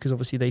do, because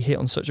obviously they hit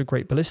on such a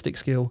great ballistic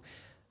skill,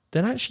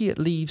 then actually it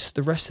leaves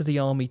the rest of the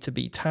army to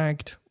be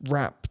tagged,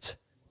 wrapped,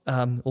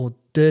 or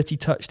dirty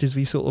touched, as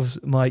we sort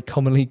of might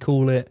commonly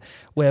call it,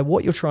 where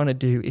what you're trying to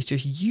do is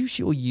just use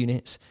your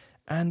units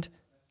and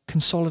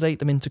consolidate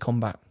them into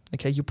combat.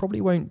 Okay, you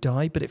probably won't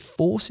die, but it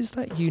forces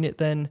that unit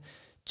then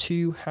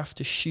to have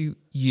to shoot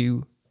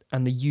you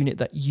and the unit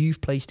that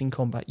you've placed in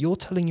combat. You're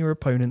telling your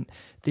opponent,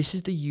 this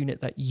is the unit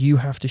that you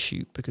have to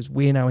shoot because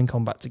we're now in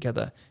combat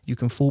together. You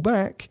can fall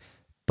back,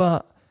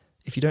 but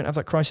if you don't have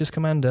that crisis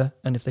commander,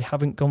 and if they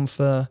haven't gone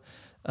for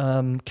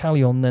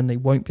Callion, then they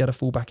won't be able to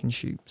fall back and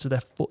shoot. So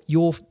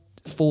you're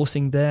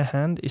forcing their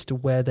hand as to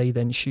where they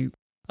then shoot.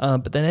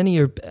 But then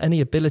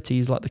any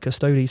abilities like the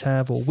Custodes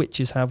have or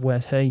witches have where,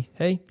 hey,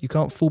 you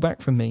can't fall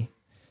back from me.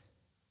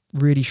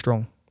 Really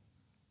strong.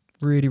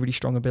 Really, really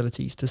strong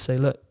abilities to say,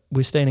 look,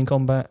 we're staying in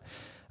combat.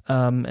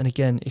 And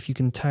again, if you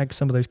can tag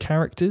some of those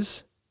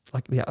characters,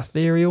 like the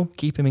Ethereal,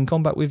 keep him in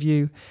combat with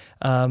you,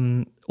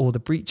 or the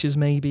Breaches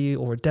maybe,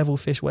 or a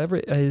Devilfish, whatever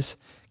it is,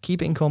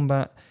 keep it in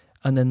combat.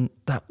 And then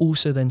that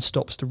also then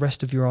stops the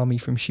rest of your army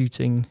from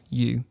shooting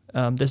you.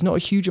 There's not a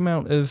huge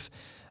amount of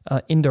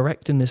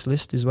indirect in this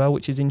list as well,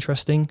 which is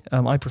interesting.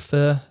 I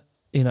prefer,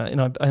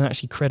 and I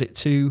actually credit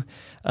to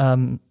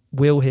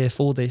Will here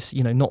for this,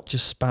 not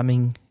just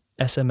spamming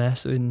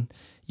SMS and,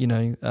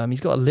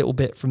 he's got a little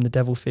bit from the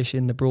Devilfish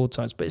in the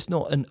broadsides, but it's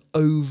not an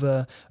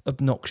over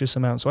obnoxious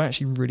amount. So I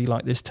actually really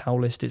like this Tau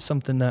list. It's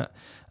something that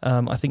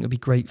I think would be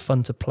great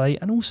fun to play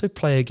and also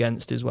play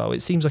against as well.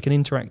 It seems like an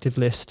interactive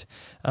list.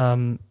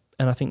 And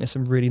I think there's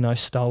some really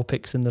nice style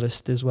picks in the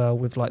list as well,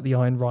 with like the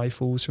Iron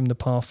Rifles from the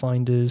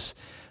Pathfinders.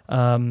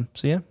 So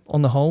yeah,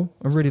 on the whole,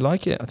 I really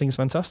like it. I think it's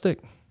fantastic.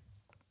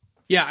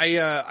 Yeah,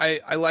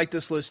 I like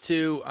this list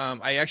too.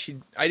 I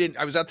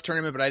was at the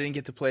tournament, but I didn't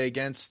get to play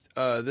against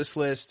this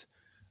list.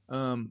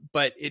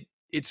 But it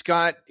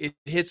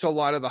hits a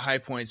lot of the high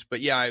points.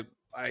 But yeah,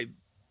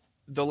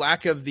 the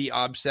lack of the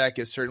OBSEC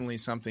is certainly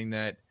something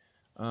that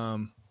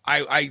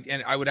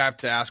I would have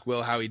to ask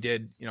Will how he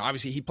did.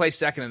 Obviously he placed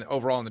second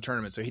overall in the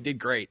tournament, so he did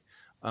great.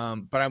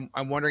 But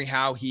I'm wondering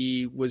how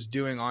he was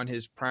doing on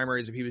his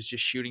primaries, if he was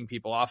just shooting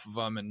people off of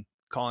them and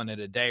calling it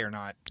a day or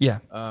not. Yeah.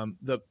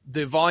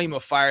 The volume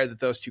of fire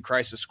that those two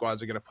crisis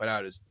squads are going to put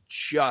out is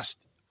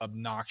just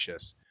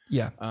obnoxious.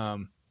 Yeah.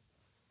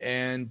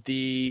 And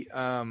the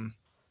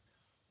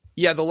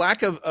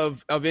lack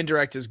of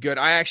indirect is good.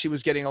 I actually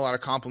was getting a lot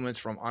of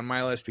compliments on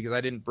my list because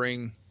I didn't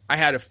bring. I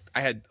had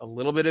a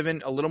little bit of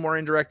a little more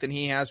indirect than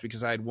he has,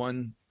 because I had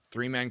one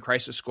 3-man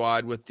crisis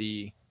squad with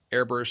the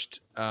airburst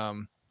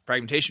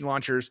fragmentation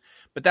launchers,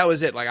 but that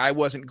was it. Like, I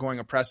wasn't going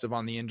oppressive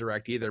on the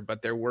indirect either,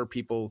 but there were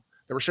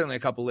certainly a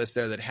couple lists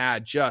there that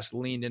had just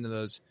leaned into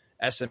those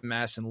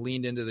SMS and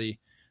leaned into the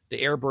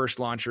airburst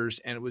launchers,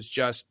 and it was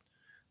just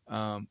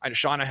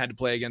Shauna had to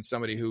play against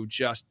somebody who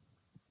just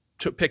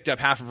picked up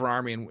half of her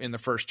army in the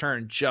first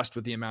turn, just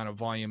with the amount of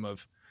volume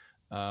of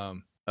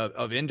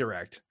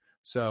indirect.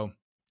 So,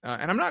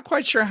 and I'm not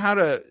quite sure how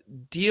to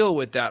deal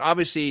with that.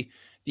 Obviously,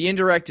 the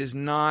indirect is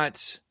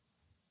not.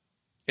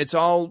 It's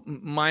all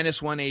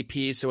 -1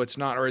 AP, so it's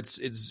not, or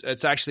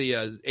it's actually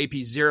a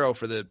AP 0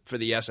 for the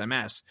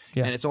SMS,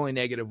 and it's only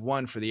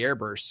 -1 for the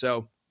airburst.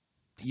 So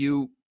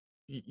you're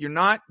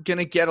not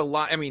gonna get a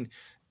lot. I mean,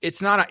 it's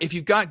not if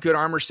you've got good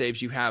armor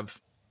saves,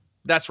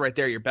 that's right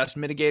there your best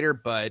mitigator,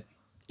 but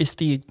it's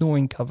the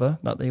ignoring cover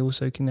that they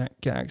also can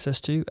get access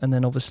to. And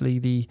then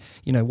obviously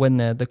when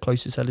they're the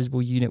closest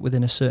eligible unit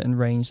within a certain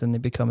range, then they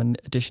become an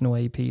additional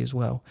AP as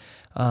well.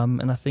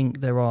 And I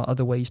think there are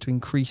other ways to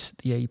increase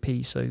the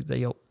AP, so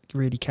they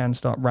really can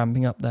start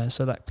ramping up there.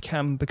 So that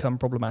can become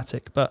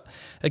problematic. But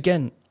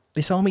again,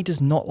 this army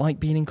does not like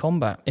being in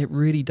combat. It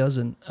really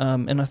doesn't.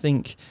 And I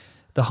think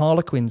the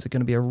Harlequins are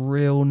going to be a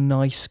real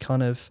nice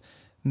kind of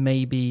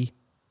maybe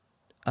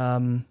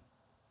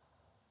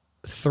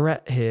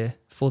threat here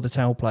for the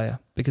Tau player,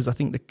 because I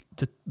think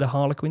the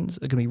Harlequins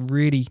are going to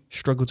really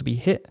struggle to be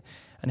hit,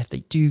 and if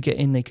they do get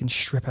in, they can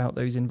strip out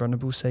those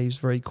invulnerable saves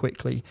very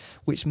quickly,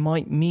 which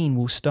might mean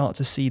we'll start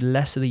to see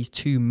less of these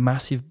two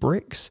massive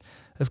bricks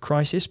of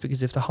Crisis,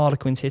 because if the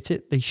Harlequins hit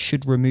it, they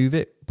should remove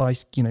it by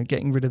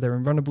getting rid of their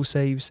invulnerable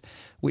saves,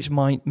 which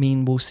might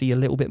mean we'll see a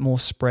little bit more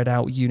spread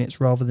out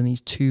units rather than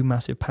these two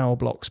massive power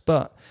blocks.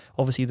 But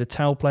obviously the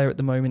Tau player at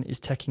the moment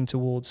is teching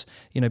towards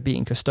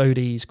beating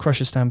Custodes,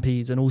 Crusher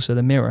Stampedes, and also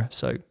the Mirror,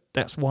 so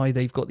that's why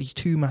they've got these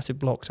two massive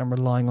blocks and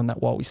relying on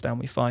that while we stand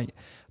we fight.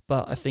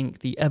 But I think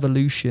the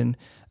evolution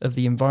of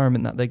the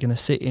environment that they're going to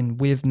sit in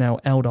with now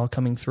Eldar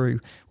coming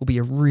through will be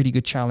a really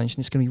good challenge, and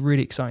it's going to be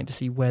really exciting to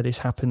see where this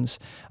happens.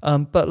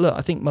 But look,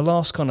 I think my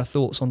last kind of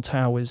thoughts on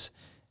Tau is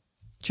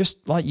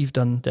just like you've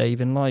done,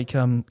 Dave, and like,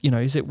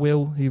 is it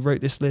Will who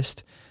wrote this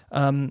list?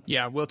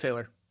 Yeah, Will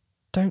Taylor.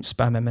 Don't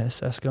spam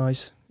MSS,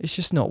 guys. It's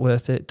just not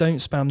worth it. Don't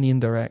spam the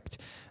indirect.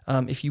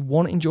 If you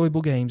want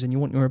enjoyable games and you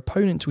want your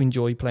opponent to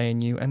enjoy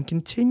playing you and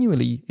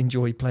continually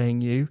enjoy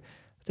playing you,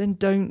 then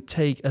don't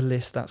take a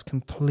list that's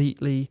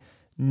completely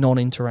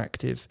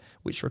non-interactive,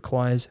 which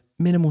requires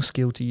minimal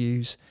skill to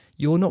use.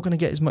 You're not going to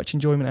get as much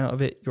enjoyment out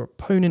of it. Your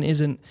opponent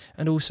isn't.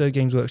 And also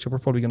Games Workshop are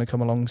probably going to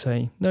come along and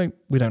say, no,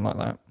 we don't like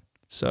that.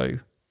 So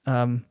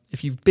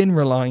if you've been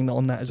relying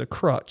on that as a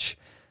crutch,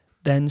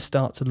 then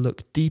start to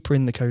look deeper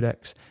in the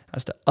codex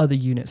as to other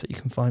units that you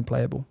can find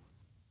playable.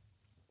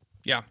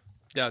 Yeah,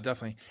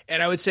 definitely.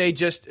 And I would say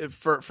just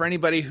for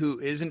anybody who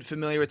isn't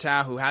familiar with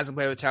Tau, who hasn't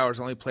played with Tau, or has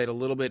only played a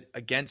little bit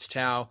against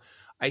Tau,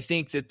 I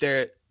think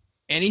that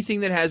anything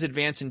that has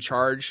advance in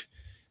charge,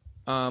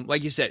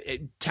 like you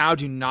said, Tau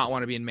do not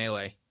want to be in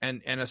melee.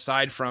 And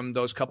aside from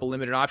those couple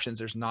limited options,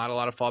 there's not a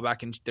lot of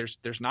fallback, and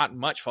there's not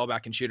much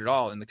fallback and shoot at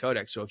all in the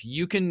codex. So if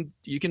you can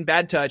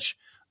bad touch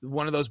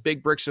one of those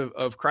big bricks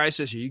of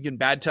Crisis, or you can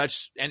bad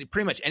touch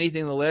pretty much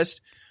anything in the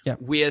list,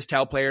 we as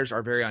Tau players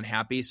are very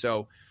unhappy.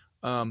 So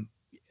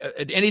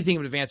anything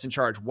with advance in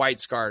charge, white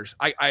scars.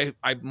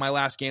 My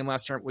last game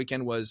last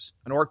weekend was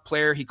an orc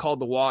player. He called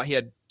the wall. He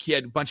had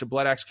a bunch of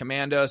Blood Axe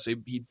Commando, so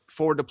he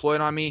forward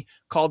deployed on me,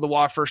 called the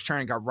wall first turn,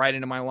 and got right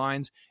into my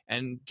lines,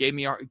 and gave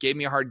me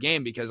a hard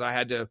game because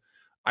I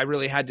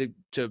really had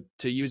to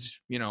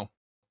use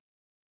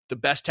the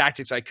best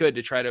tactics I could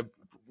to try to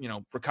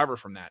recover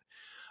from that.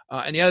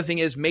 And the other thing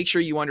is, make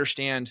sure you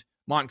understand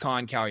Montcalm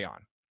and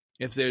Calyon.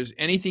 If there's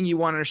anything you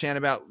want to understand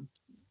about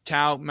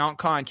Tau, Mount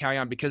Ka, and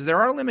Calyon, because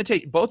there are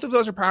limitations. Both of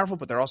those are powerful,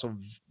 but they're also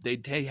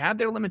they have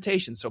their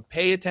limitations. So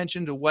pay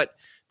attention to what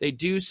they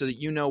do so that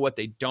you know what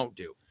they don't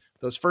do.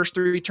 Those first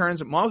three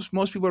turns, most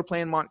people are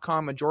playing Mont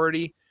Ka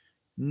majority.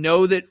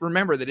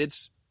 Remember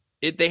that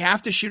they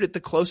have to shoot at the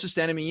closest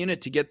enemy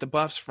unit to get the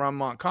buffs from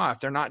Mont Ka. If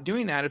they're not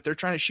doing that, if they're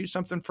trying to shoot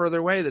something further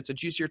away that's a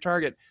juicier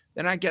target,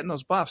 they're not getting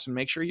those buffs. And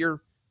make sure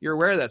you're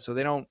aware of that so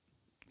they don't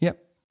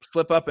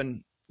flip up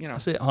and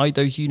That's it. Hide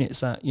those units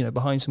that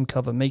behind some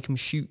cover, make them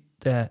shoot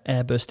their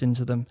airburst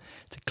into them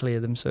to clear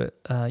them, so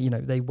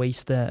they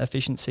waste their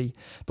efficiency.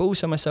 But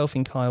also myself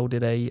and Kyle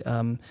did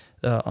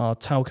our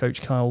Tau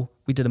coach Kyle,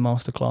 we did a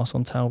masterclass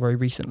on Tau very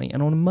recently,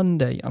 and on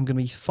Monday I'm going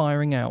to be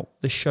firing out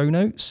the show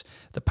notes,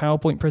 the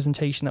PowerPoint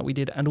presentation that we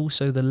did, and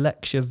also the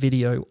lecture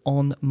video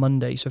on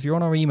Monday. So if you're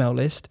on our email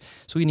list,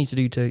 so all you need to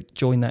do to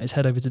join that is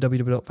head over to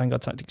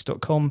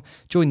www.vanguardtactics.com,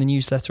 join the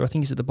newsletter. I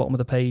think it's at the bottom of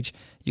the page.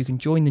 You can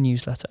join the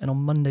newsletter, and on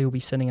Monday we'll be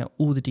sending out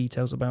all the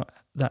details about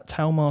that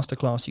Tau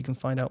masterclass. You can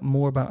find out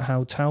more about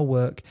how Tau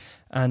work,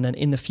 and then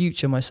in the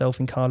future myself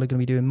and Carl are going to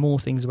be doing more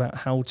things about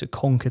how to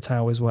conquer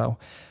Tau as well.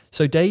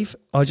 So Dave,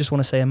 I just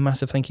want to say a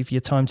massive thank you for your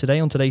time today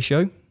on today's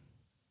show.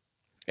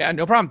 Yeah,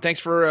 no problem.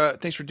 Thanks for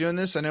doing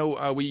this. I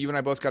know you and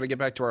I both got to get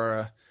back to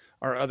our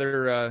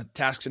other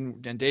tasks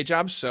and day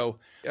jobs. So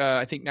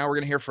I think now we're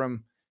going to hear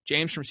from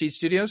James from Seed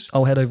Studios.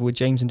 I'll head over with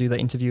James and do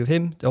that interview with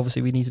him.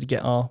 Obviously, we need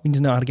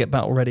to know how to get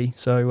battle ready.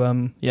 So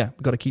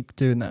we've got to keep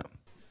doing that.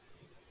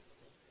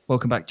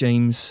 Welcome back,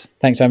 James.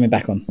 Thanks for having me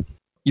back on.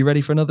 You ready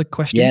for another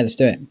question? Yeah, let's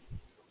do it.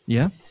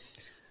 Yeah.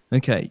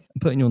 Okay, I'm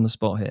putting you on the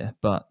spot here,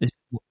 but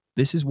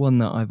this is one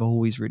that I've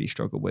always really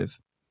struggled with.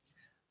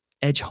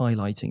 Edge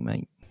highlighting,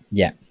 mate.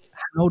 Yeah.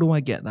 How do I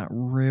get that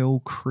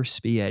real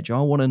crispy edge?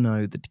 I want to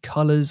know the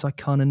colors I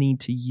kind of need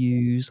to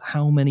use,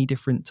 how many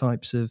different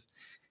types of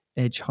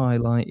edge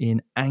highlighting,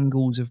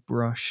 angles of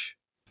brush.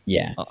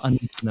 Yeah. I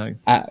need to know.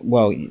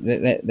 Well,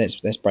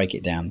 let's break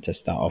it down to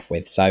start off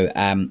with. So,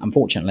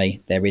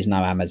 unfortunately, there is no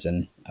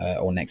Amazon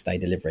or next day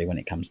delivery when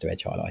it comes to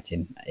edge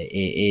highlighting.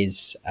 It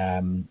is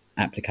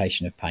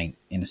application of paint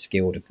in a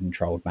skilled and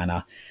controlled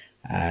manner.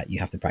 You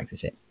have to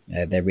practice it.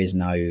 There is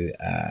no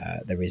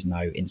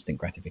instant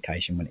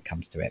gratification when it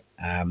comes to it.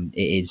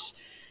 It is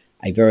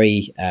a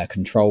very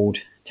controlled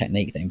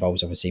technique that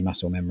involves obviously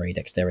muscle memory,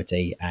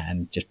 dexterity,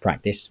 and just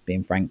practice.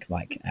 Being frank,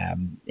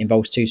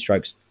 involves two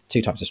types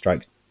of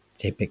stroke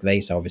typically.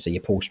 So obviously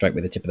your pull stroke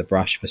with the tip of the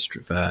brush for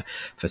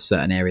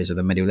certain areas of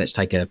the middle. Let's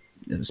take a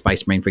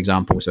Space Marine for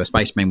example. So a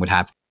Space Marine would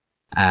have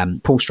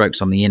pull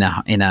strokes on the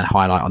inner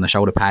highlight on the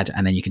shoulder pad,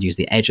 and then you could use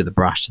the edge of the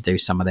brush to do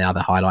some of the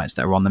other highlights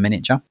that are on the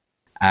miniature.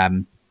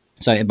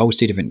 So it involves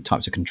two different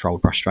types of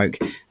controlled brush stroke.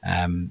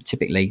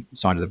 Typically,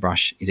 side of the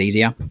brush is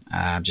easier,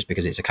 just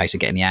because it's a case of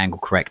getting the angle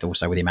correct,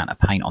 also with the amount of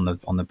paint on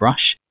the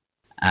brush.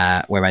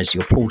 Whereas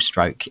your pull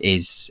stroke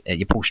is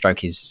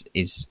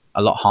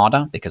a lot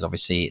harder, because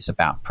obviously it's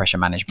about pressure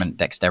management,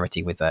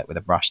 dexterity with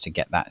a brush to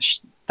get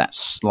that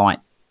slight,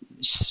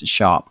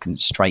 sharp,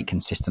 straight,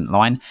 consistent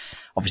line.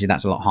 Obviously,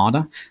 that's a lot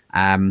harder.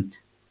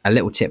 A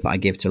little tip that I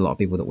give to a lot of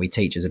people that we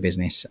teach as a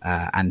business,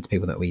 and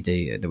people that we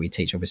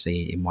teach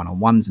obviously in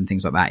one-on-ones and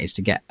things like that, is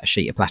to get a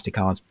sheet of plastic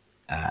cards,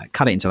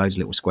 cut it into loads of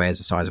little squares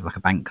the size of like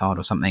a bank card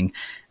or something,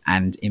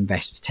 and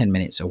invest 10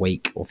 minutes a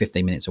week or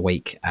 15 minutes a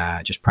week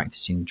just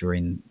practicing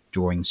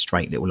drawing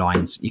straight little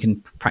lines. You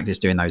can practice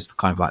doing those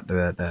kind of like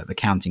the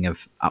counting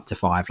of up to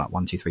 5, like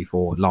 1, 2, 3,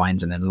 4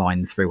 lines, and then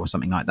line through or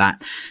something like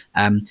that.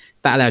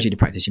 That allows you to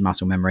practice your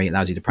muscle memory. It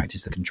allows you to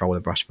practice the control of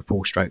the brush for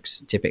pull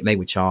strokes, typically,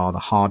 which are the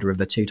harder of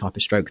the two type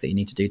of stroke that you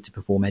need to do to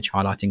perform edge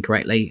highlighting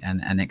correctly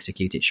and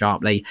execute it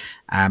sharply.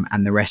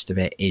 And the rest of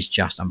it is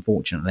just,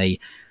 unfortunately,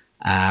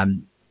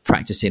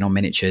 practicing on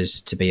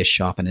miniatures to be as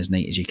sharp and as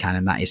neat as you can.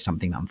 And that is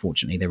something that,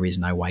 unfortunately, there is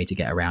no way to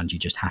get around. You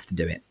just have to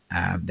do it.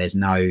 There's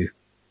no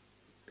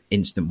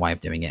instant way of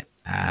doing it.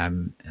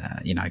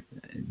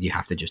 You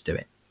have to just do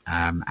it.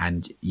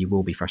 And you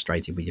will be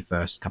frustrated with your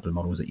first couple of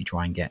models that you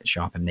try and get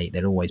sharp and neat.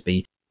 There'll always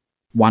be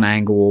one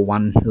angle or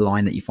one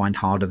line that you find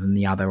harder than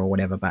the other or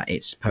whatever, but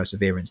it's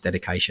perseverance,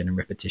 dedication, and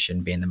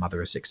repetition being the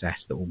mother of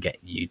success that will get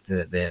you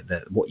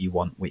the what you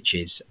want, which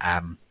is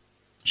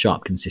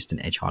sharp,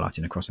 consistent edge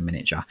highlighting across a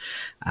miniature.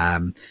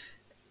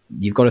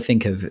 You've got to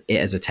think of it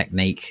as a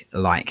technique,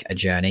 like a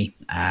journey,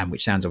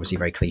 which sounds obviously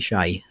very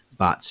cliche,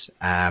 but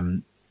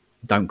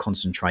don't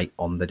concentrate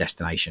on the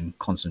destination,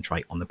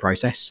 concentrate on the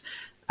process.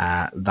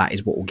 That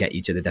is what will get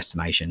you to the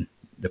destination.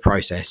 The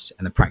process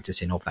and the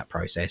practicing of that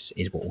process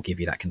is what will give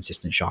you that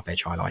consistent sharp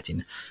edge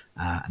highlighting.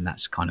 And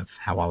that's kind of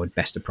how I would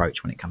best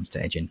approach when it comes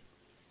to edging.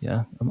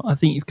 Yeah, I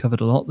think you've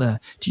covered a lot there.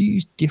 Do you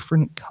use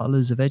different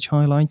colours of edge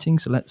highlighting?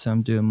 So let's say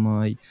I'm doing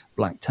my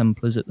Black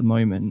Templars at the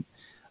moment.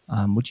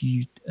 Would you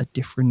use a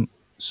different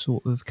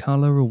sort of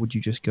colour, or would you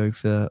just go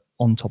for,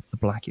 on top of the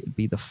black, it would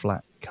be the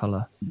flat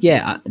colour?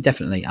 Yeah,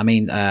 definitely. I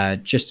mean,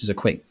 just as a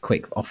quick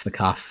off the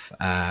cuff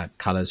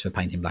colours for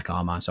painting black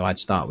armour. So I'd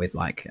start with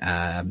like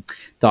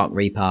Dark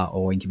Reaper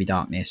or Incubi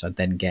Darkness. I'd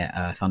then get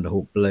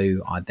Thunderhawk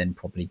Blue. I'd then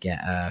probably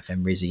get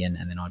Fenrisian,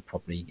 and then I'd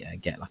probably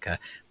get like a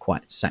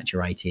quite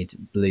saturated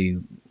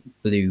blue.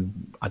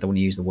 I don't want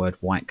to use the word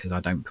white because I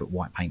don't put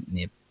white paint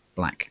near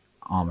black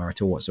armour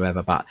at all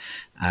whatsoever. But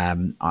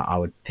I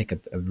would pick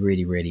a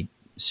really, really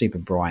super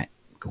bright,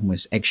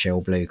 almost eggshell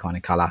blue kind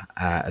of colour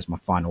as my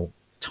final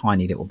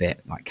tiny little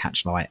bit, like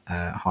catchlight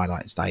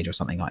highlight stage or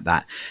something like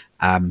that.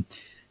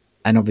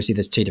 And obviously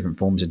there's two different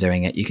forms of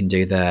doing it. You can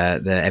do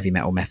the heavy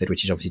metal method,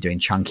 which is obviously doing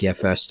chunkier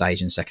first stage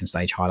and second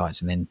stage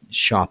highlights, and then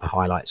sharper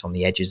highlights on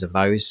the edges of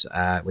those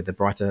with the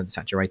brighter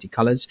saturated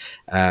colours.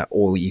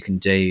 Or you can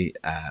do,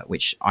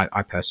 which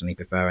I personally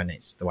prefer, and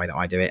it's the way that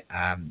I do it,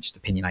 just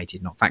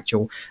opinionated, not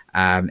factual,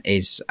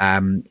 is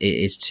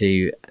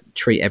to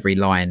treat every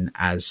line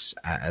as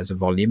a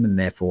volume, and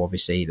therefore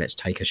obviously let's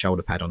take a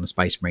shoulder pad on the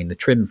Space Marine, the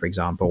trim for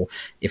example.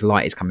 If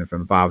light is coming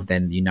from above,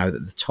 then you know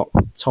that the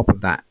top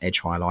of that edge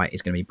highlight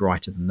is going to be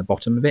brighter than the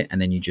bottom of it,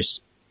 and then you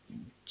just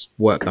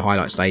work the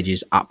highlight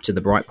stages up to the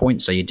bright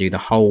point. So you do the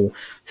whole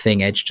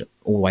thing edged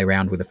all the way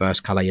around with the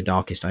first color, your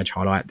darkest edge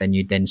highlight, then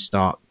you then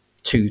start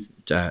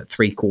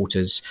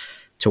 3/4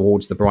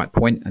 towards the bright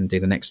point and do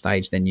the next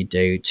stage. Then you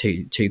do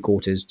two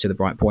quarters to the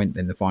bright point,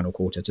 then the final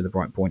quarter to the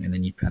bright point, and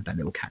then you have that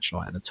little catch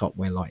light at the top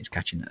where light is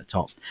catching at the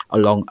top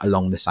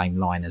along the same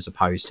line, as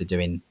opposed to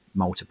doing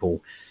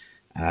multiple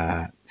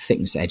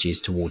thickness edges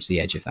towards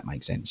the edge, if that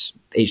makes sense.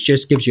 It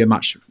just gives you a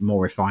much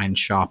more refined,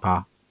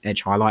 sharper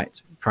edge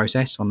highlight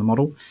process on the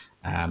model,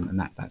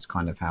 and that's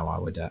kind of how I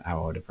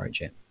would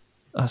approach it.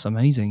 That's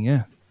amazing.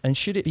 Yeah. And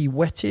should it be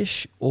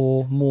wettish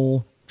or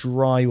more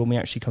dry when we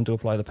actually come to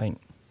apply the paint?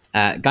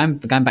 Going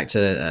back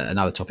to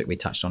another topic we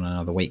touched on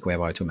another week where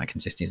we were talking about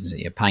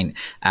consistency of paint,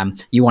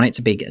 you want it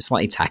to be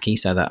slightly tacky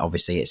so that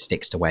obviously it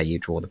sticks to where you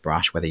draw the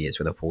brush, whether it's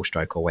with a pull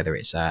stroke or whether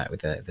it's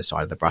with the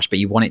side of the brush. But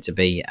you want it to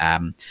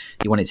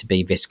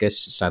be viscous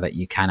so that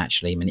you can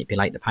actually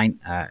manipulate the paint,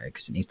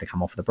 because it needs to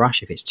come off the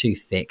brush. If it's too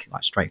thick,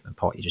 like straight from the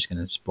pot, you're just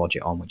going to splodge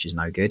it on, which is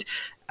no good.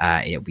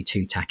 It'll be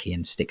too tacky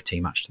and stick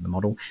too much to the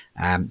model.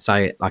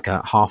 So like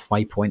a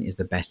halfway point is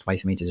the best way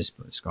for me to just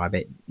describe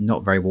it.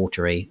 Not very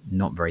watery,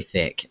 not very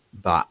thick,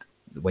 but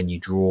when you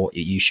draw,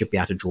 you should be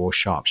able to draw a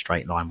sharp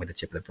straight line with the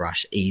tip of the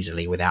brush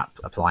easily without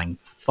applying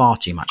far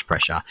too much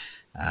pressure,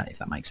 if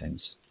that makes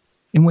sense.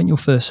 And when you're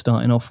first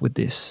starting off with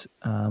this,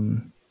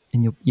 and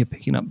you're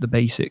picking up the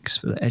basics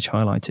for the edge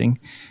highlighting,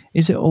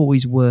 is it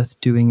always worth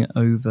doing it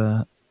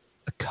over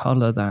a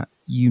colour that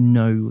you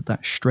know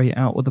that's straight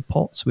out of the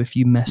pot? So if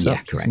you mess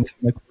up, correct,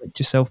 you can correct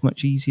yourself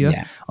much easier.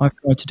 Yeah. I've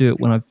tried to do it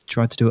when I've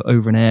tried to do it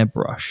over an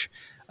airbrush,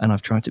 and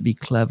I've tried to be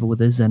clever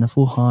with a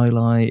zenithal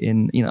highlight.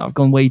 I've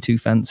gone way too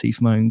fancy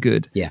for my own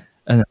good. Yeah.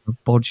 And then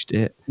I've bodged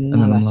it. No,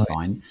 and then that's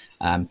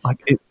I'm fine.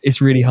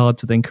 It's really hard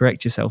to then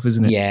correct yourself,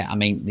 isn't it? Yeah, I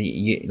mean,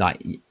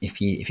 if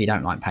you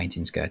don't like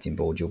painting skirting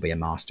board, you'll be a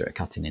master at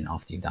cutting in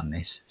after you've done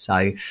this.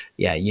 So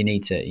yeah, you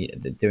need to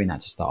doing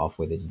that to start off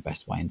with is the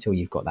best way until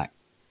you've got that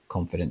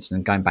confidence.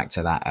 And going back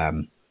to that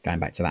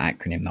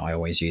acronym that I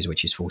always use,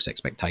 which is false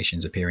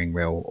expectations appearing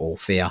real or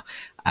fear.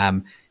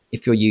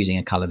 If you're using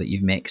a color that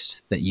you've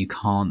mixed that you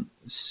can't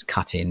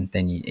cut in,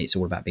 then it's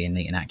all about being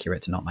neat and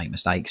accurate to not make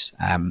mistakes.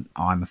 I'm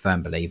a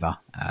firm believer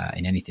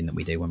in anything that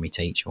we do when we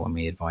teach or when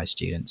we advise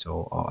students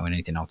or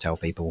anything I'll tell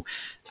people.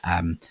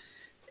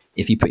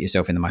 If you put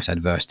yourself in the most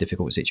adverse,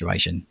 difficult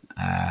situation,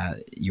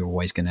 you're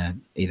always going to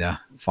either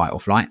fight or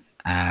flight.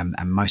 And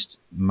most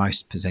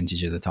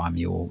percentage of the time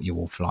you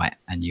will flight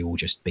and you will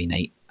just be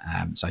neat.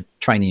 So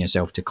training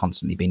yourself to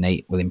constantly be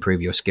neat will improve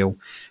your skill.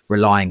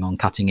 Relying on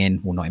cutting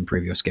in will not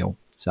improve your skill.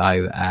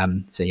 So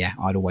yeah,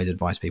 I'd always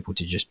advise people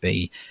to just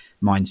be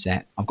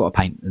mindset. I've got to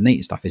paint the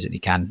neatest stuff physically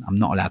can. I'm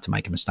not allowed to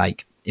make a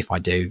mistake. If I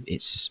do,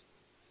 it's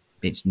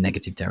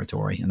negative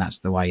territory, and that's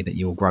the way that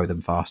you'll grow the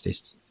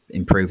fastest,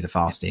 improve the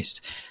fastest.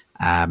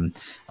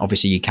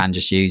 Obviously, you can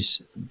just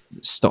use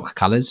stock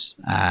colours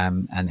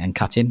and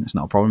cut in. It's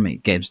not a problem.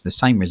 It gives the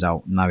same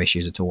result, no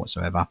issues at all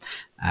whatsoever.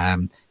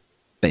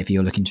 But if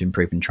you're looking to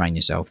improve and train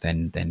yourself,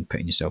 then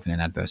putting yourself in an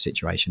adverse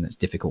situation that's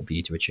difficult for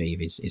you to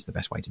achieve is the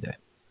best way to do it.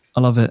 I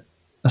love it.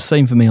 The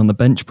same for me on the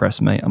bench press,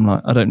 mate. I'm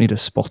like, I don't need a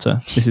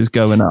spotter. This is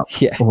going up,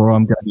 or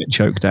I'm going to get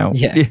choked out.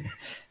 Yeah,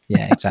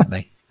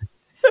 exactly.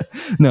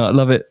 No, I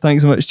love it.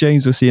 Thanks so much,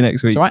 James. We'll see you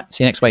next week. It's all right.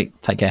 See you next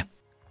week. Take care.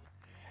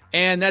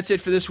 And that's it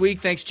for this week.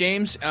 Thanks,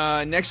 James.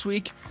 Next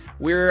week,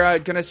 we're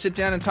going to sit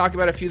down and talk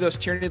about a few of those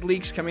Tyranid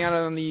leaks coming out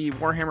on the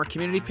Warhammer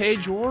community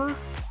page, or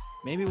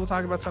maybe we'll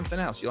talk about something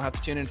else. You'll have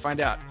to tune in and find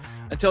out.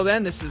 Until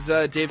then, this is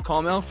Dave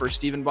Colmel for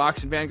Stephen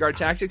Box and Vanguard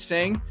Tactics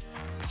saying,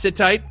 sit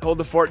tight, hold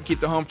the fort, and keep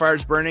the home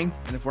fires burning.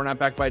 And if we're not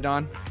back by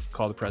dawn,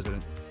 call the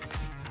president.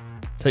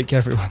 Take care,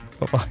 everyone.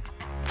 Bye-bye.